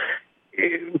Manitoba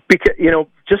because,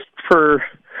 just for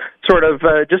sort of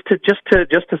just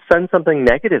to send something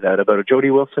negative out about a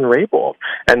Jody Wilson-Raybould,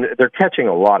 and they're catching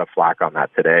a lot of flack on that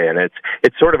today. And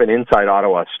it's sort of an inside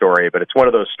Ottawa story, but it's one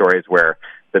of those stories where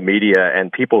the media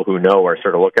and people who know are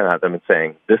sort of looking at them and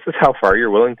saying, "This is how far you're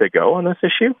willing to go on this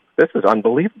issue? This is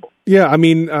unbelievable." Yeah, I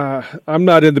mean, I'm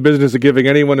not in the business of giving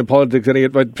anyone in politics any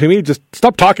advice. To me, just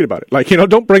stop talking about it. Like,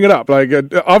 don't bring it up. Like,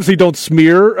 obviously, don't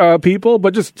smear people,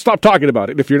 but just stop talking about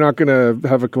it if you're not going to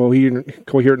have a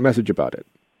coherent message about it.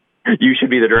 You should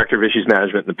be the director of issues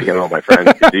management in the PMO, my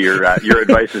friend. Your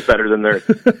advice is better than theirs.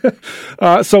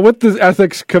 So with the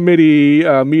ethics committee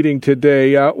meeting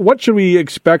today, what should we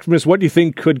expect from this? What do you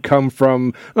think could come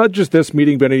from not just this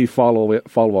meeting, but any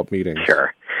follow-up meetings?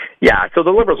 Sure. Yeah, so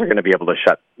the Liberals are going to be able to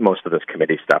shut most of this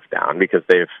committee stuff down because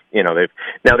they've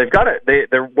got it.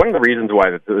 They're one of the reasons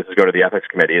why this is going to the ethics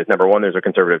committee is, number one, there's a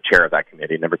Conservative chair of that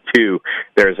committee. Number two,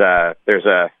 there's a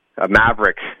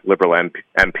maverick Liberal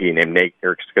MP named Nate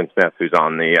Erskine-Smith who's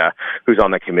on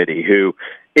the committee, who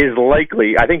is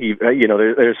likely. I think he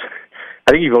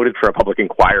voted for a public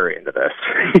inquiry into this,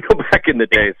 back in the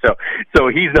day. So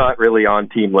he's not really on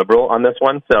Team Liberal on this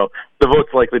one. So the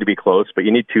vote's likely to be close, but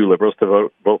you need two Liberals to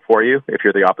vote for you if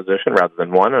you're the opposition rather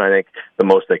than one. And I think the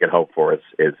most they could hope for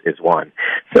is one.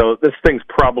 So this thing's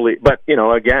probably, but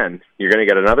again, you're going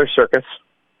to get another circus.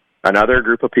 Another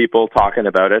group of people talking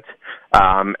about it,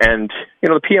 and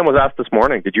the PM was asked this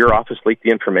morning, "Did your office leak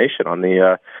the information on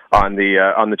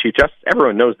the Chief Justice?"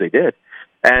 Everyone knows they did,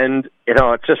 and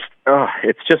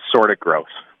it's just sort of gross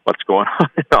what's going on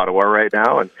in Ottawa right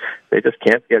now, and they just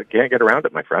can't get around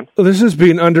it, my friend. Well, this has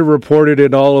been underreported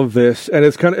in all of this, and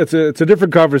it's a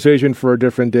different conversation for a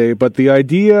different day. But the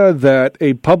idea that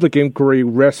a public inquiry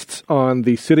rests on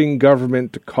the sitting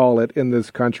government to call it in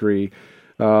this country.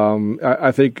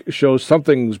 I think shows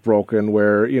something's broken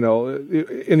where, in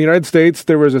the United States,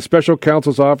 there was a special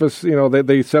counsel's office,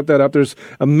 they set that up. There's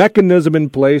a mechanism in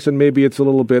place, and maybe it's a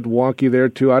little bit wonky there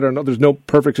too. I don't know. There's no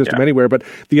perfect system anywhere, but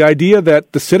the idea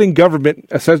that the sitting government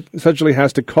essentially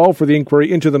has to call for the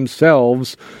inquiry into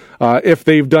themselves if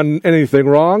they've done anything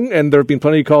wrong, and there have been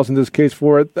plenty of calls in this case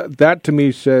for it, that to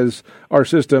me says our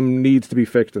system needs to be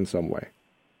fixed in some way.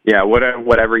 Yeah,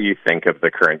 whatever you think of the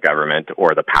current government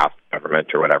or the past government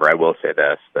or whatever, I will say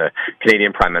this: the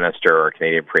Canadian Prime Minister or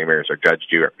Canadian premiers are judge,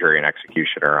 jury, and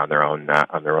executioner on their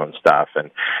own stuff,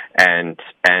 and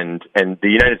the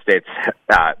United States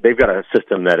they've got a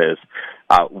system that is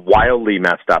wildly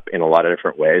messed up in a lot of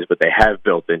different ways, but they have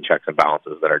built in checks and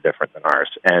balances that are different than ours,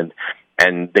 and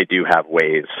they do have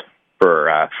ways for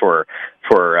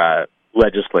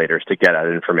legislators to get at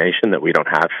information that we don't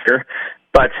have here.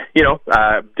 But,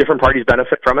 different parties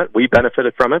benefit from it. We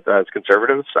benefited from it as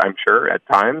Conservatives, I'm sure, at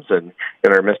times. And,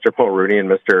 Mr. Mulroney and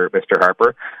Mr.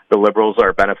 Harper, the Liberals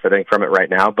are benefiting from it right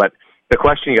now. But the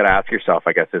question you got to ask yourself,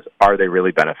 I guess, is, are they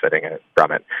really benefiting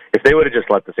from it? If they would have just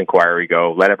let this inquiry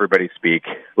go, let everybody speak,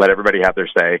 let everybody have their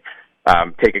say,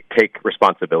 take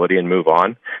responsibility and move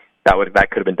on, that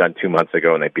could have been done 2 months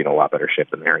ago, and they'd be in a lot better shape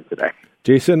than they're in today.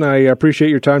 Jason, I appreciate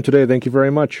your time today. Thank you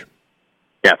very much.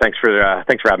 Yeah, thanks for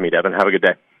having me, Devin. Have a good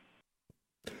day.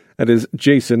 That is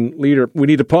Jason Leader. We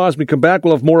need to pause. When we come back,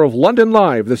 we'll have more of London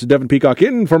Live. This is Devin Peacock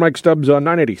in for Mike Stubbs on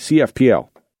 980 CFPL.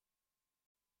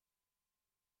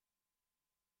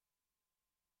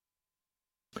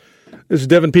 This is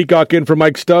Devin Peacock in for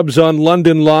Mike Stubbs on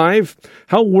London Live.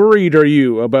 How worried are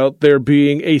you about there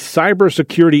being a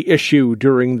cybersecurity issue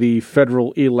during the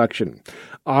federal election?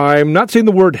 I'm not saying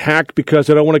the word hack because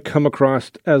I don't want to come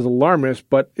across as alarmist,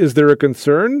 but is there a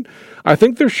concern? I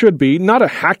think there should be, not a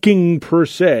hacking per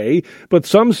se, but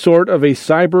some sort of a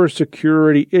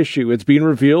cybersecurity issue. It's been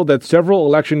revealed that several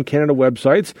Election Canada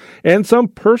websites and some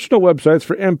personal websites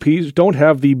for MPs don't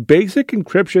have the basic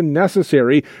encryption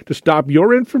necessary to stop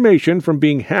your information from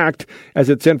being hacked as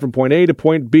it's sent from point A to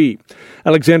point B.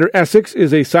 Alexander Essex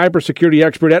is a cybersecurity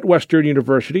expert at Western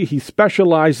University. He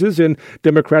specializes in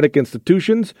democratic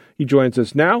institutions. He joins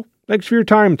us now. Thanks for your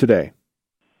time today.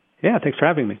 Yeah, thanks for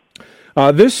having me.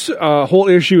 This whole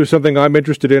issue is something I'm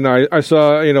interested in. I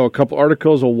saw, a couple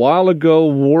articles a while ago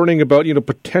warning about,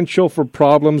 potential for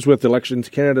problems with Elections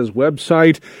Canada's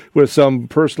website, with some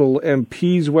personal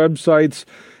MPs' websites.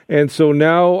 And so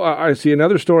now I see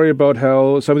another story about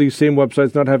how some of these same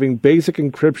websites not having basic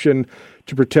encryption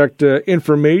to protect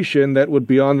information that would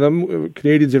be on them,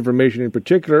 Canadians' information in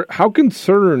particular. How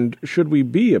concerned should we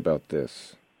be about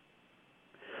this?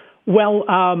 Well,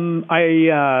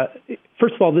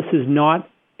 first of all, this is not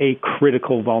a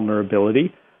critical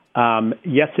vulnerability.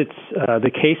 Yes, it's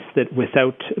the case that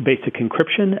without basic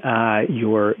encryption,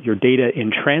 your data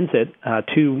in transit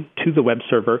to the web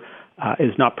server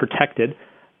is not protected.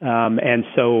 And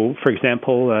so, for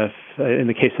example, in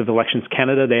the case of Elections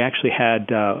Canada, they actually had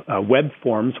web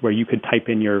forms where you could type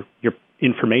in your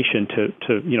information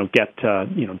to get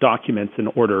documents and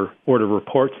order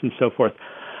reports and so forth.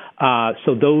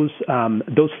 So those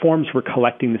forms were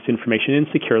collecting this information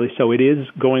insecurely, so it is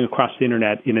going across the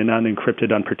internet in an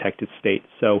unencrypted, unprotected state.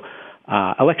 So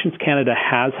Elections Canada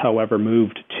has, however,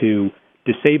 moved to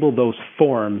disable those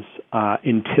forms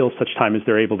until such time as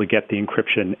they're able to get the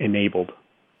encryption enabled.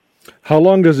 How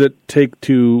long does it take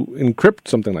to encrypt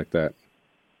something like that?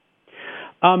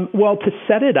 Well, to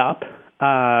set it up,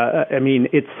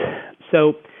 it's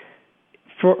so.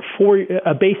 For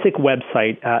a basic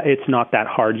website, it's not that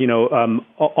hard.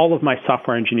 All of my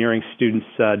software engineering students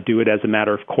do it as a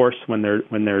matter of course when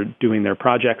they're doing their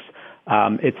projects.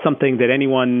 It's something that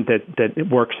anyone that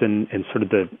works in sort of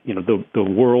the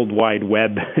World Wide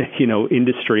Web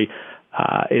industry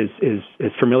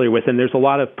is familiar with. And there's a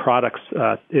lot of products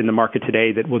in the market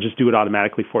today that will just do it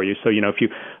automatically for you. So if you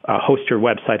host your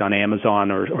website on Amazon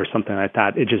or something like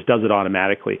that, it just does it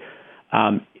automatically.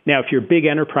 Now, if you're a big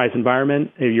enterprise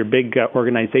environment, if you're a big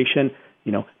organization,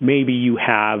 maybe you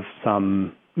have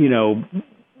some,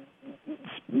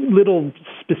 little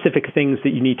specific things that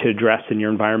you need to address in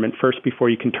your environment first before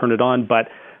you can turn it on. But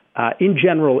in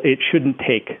general, it shouldn't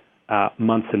take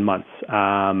months and months.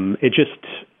 It just,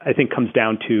 I think, comes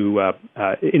down to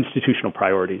institutional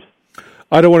priorities.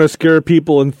 I don't want to scare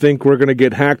people and think we're going to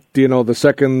get hacked, the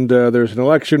second there's an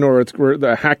election or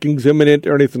the hacking's imminent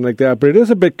or anything like that. But it is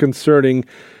a bit concerning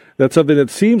that something that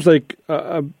seems like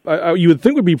you would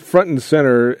think would be front and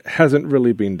center hasn't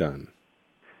really been done.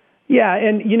 Yeah,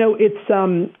 and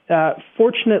it's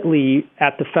fortunately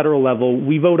at the federal level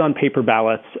we vote on paper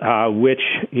ballots, which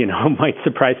might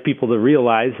surprise people to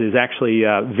realize is actually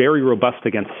very robust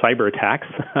against cyber attacks.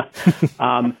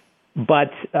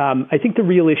 But I think the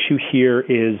real issue here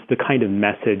is the kind of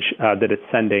message that it's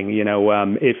sending.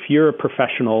 If you're a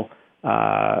professional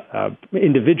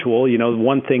individual,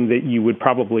 one thing that you would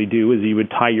probably do is you would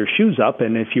tie your shoes up,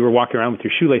 and if you were walking around with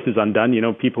your shoelaces undone,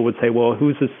 people would say, "Well,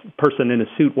 who's this person in a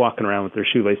suit walking around with their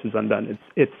shoelaces undone?"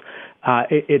 It's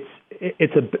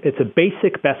a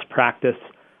basic best practice.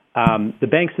 The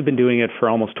banks have been doing it for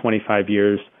almost 25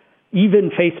 years. Even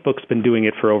Facebook's been doing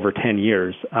it for over 10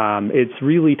 years. It's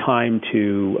really time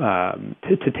to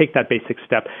take that basic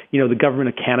step. The government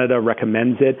of Canada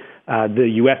recommends it. The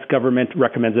U.S. government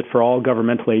recommends it for all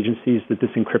governmental agencies that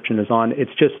this encryption is on.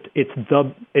 It's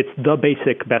the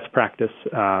basic best practice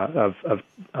of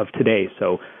today.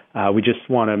 So we just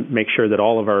want to make sure that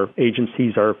all of our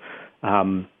agencies are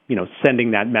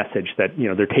sending that message that,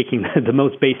 they're taking the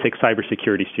most basic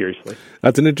cybersecurity seriously.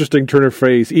 That's an interesting turn of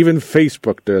phrase. Even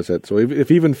Facebook does it. So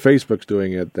if even Facebook's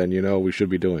doing it, then, we should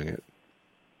be doing it.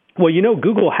 Well,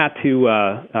 Google had to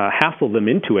hassle them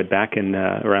into it back in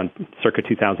around circa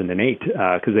 2008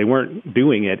 because they weren't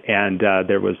doing it. And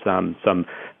there was some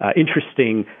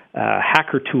interesting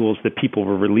hacker tools that people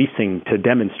were releasing to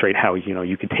demonstrate how,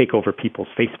 you could take over people's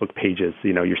Facebook pages.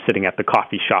 You're sitting at the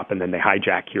coffee shop and then they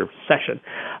hijack your session.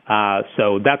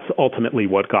 So that's ultimately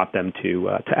what got them to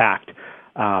act.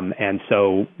 And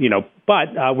so,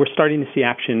 but we're starting to see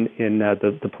action in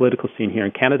the political scene here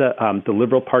in Canada. The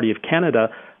Liberal Party of Canada,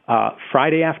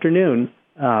 Friday afternoon,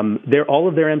 all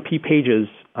of their MP pages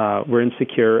were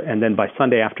insecure, and then by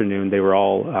Sunday afternoon, they were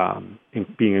all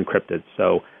being encrypted.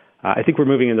 So I think we're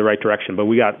moving in the right direction, but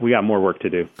we got more work to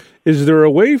do. Is there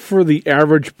a way for the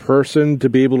average person to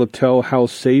be able to tell how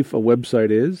safe a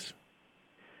website is?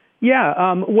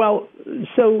 Yeah, well,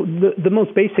 so the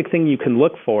most basic thing you can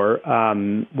look for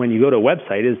when you go to a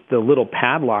website is the little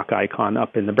padlock icon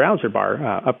up in the browser bar,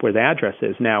 up where the address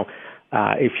is. Now,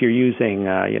 if you're using,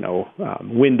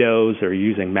 Windows or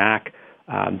using Mac,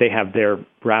 they have their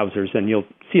browsers, and you'll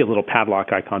see a little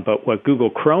padlock icon. But what Google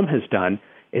Chrome has done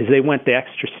is they went the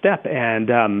extra step,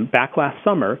 and back last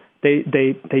summer,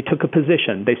 they took a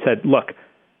position. They said, look,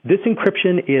 this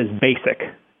encryption is basic.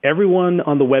 Everyone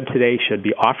on the web today should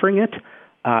be offering it.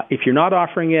 If you're not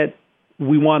offering it,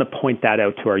 we want to point that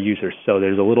out to our users. So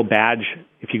there's a little badge.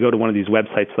 If you go to one of these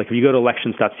websites, like if you go to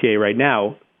elections.ca right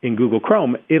now in Google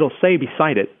Chrome, it'll say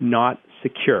beside it, not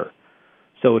secure.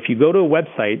 So if you go to a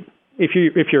website, if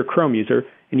you're a Chrome user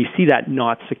and you see that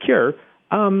not secure,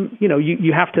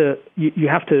 you have to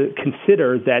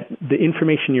consider that the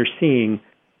information you're seeing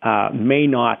may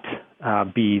not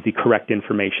be the correct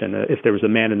information. If there was a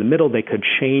man in the middle, they could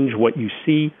change what you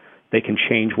see, they can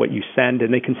change what you send,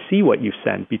 and they can see what you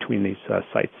send between these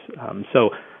sites. So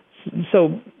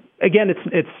again,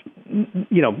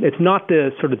 it's not the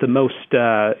sort of the most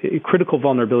critical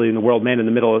vulnerability in the world. Man in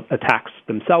the middle attacks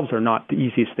themselves are not the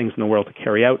easiest things in the world to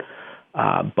carry out,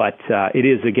 but it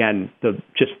is, again,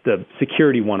 just the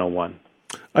security 101.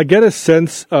 I get a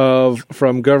sense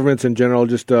from governments in general,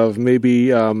 just of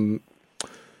maybe, I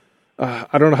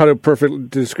don't know how to perfectly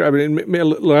describe it,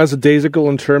 lackadaisical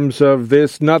in terms of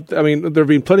this. There have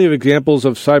been plenty of examples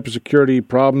of cybersecurity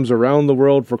problems around the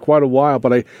world for quite a while,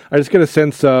 but I just get a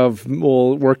sense of,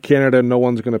 well, we're Canada and no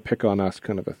one's going to pick on us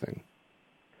kind of a thing.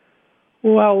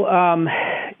 Well,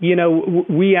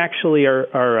 we actually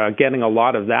are getting a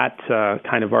lot of that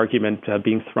kind of argument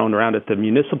being thrown around at the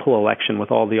municipal election with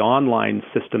all the online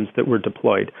systems that were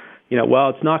deployed.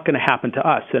 Well, it's not going to happen to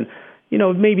us. And,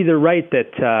 maybe they're right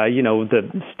that,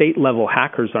 the state-level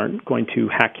hackers aren't going to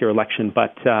hack your election,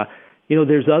 but,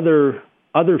 there's other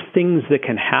things that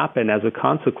can happen as a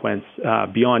consequence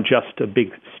beyond just a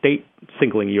big state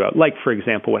singling you out. Like, for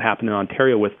example, what happened in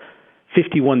Ontario with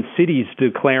 51 cities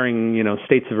declaring,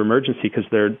 states of emergency because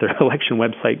their election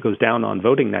website goes down on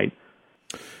voting night.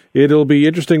 It'll be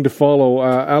interesting to follow.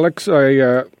 Alex,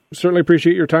 I certainly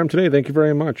appreciate your time today. Thank you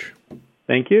very much.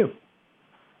 Thank you.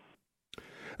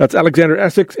 That's Alexander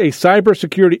Essex, a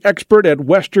cybersecurity expert at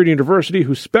Western University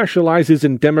who specializes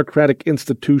in democratic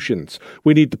institutions.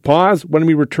 We need to pause. When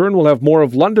we return, we'll have more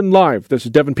of London Live. This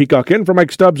is Devin Peacock in for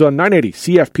Mike Stubbs on 980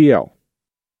 CFPL.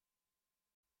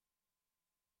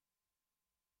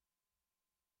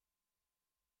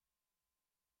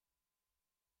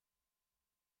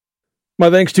 My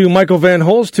thanks to Michael Van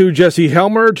Holst, to Jesse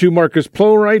Helmer, to Marcus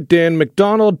Plowright, Dan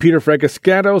McDonald, Peter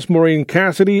Fragaskatos, Maureen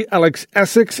Cassidy, Alex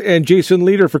Essex, and Jason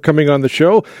Leader for coming on the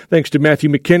show. Thanks to Matthew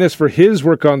McInnes for his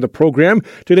work on the program.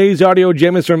 Today's audio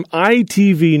gem is from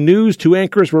ITV News. Two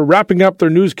anchors were wrapping up their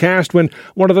newscast when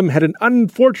one of them had an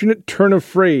unfortunate turn of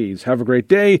phrase. Have a great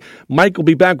day. Mike will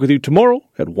be back with you tomorrow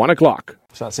at 1 o'clock.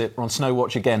 So that's it. We're on Snow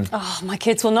Watch again. Oh, my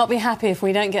kids will not be happy if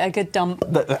we don't get a good dump.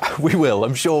 We will.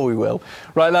 I'm sure we will.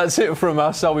 Right, that's it from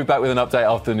us. I'll be back with an update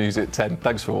after the news at 10.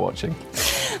 Thanks for watching.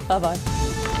 Bye-bye.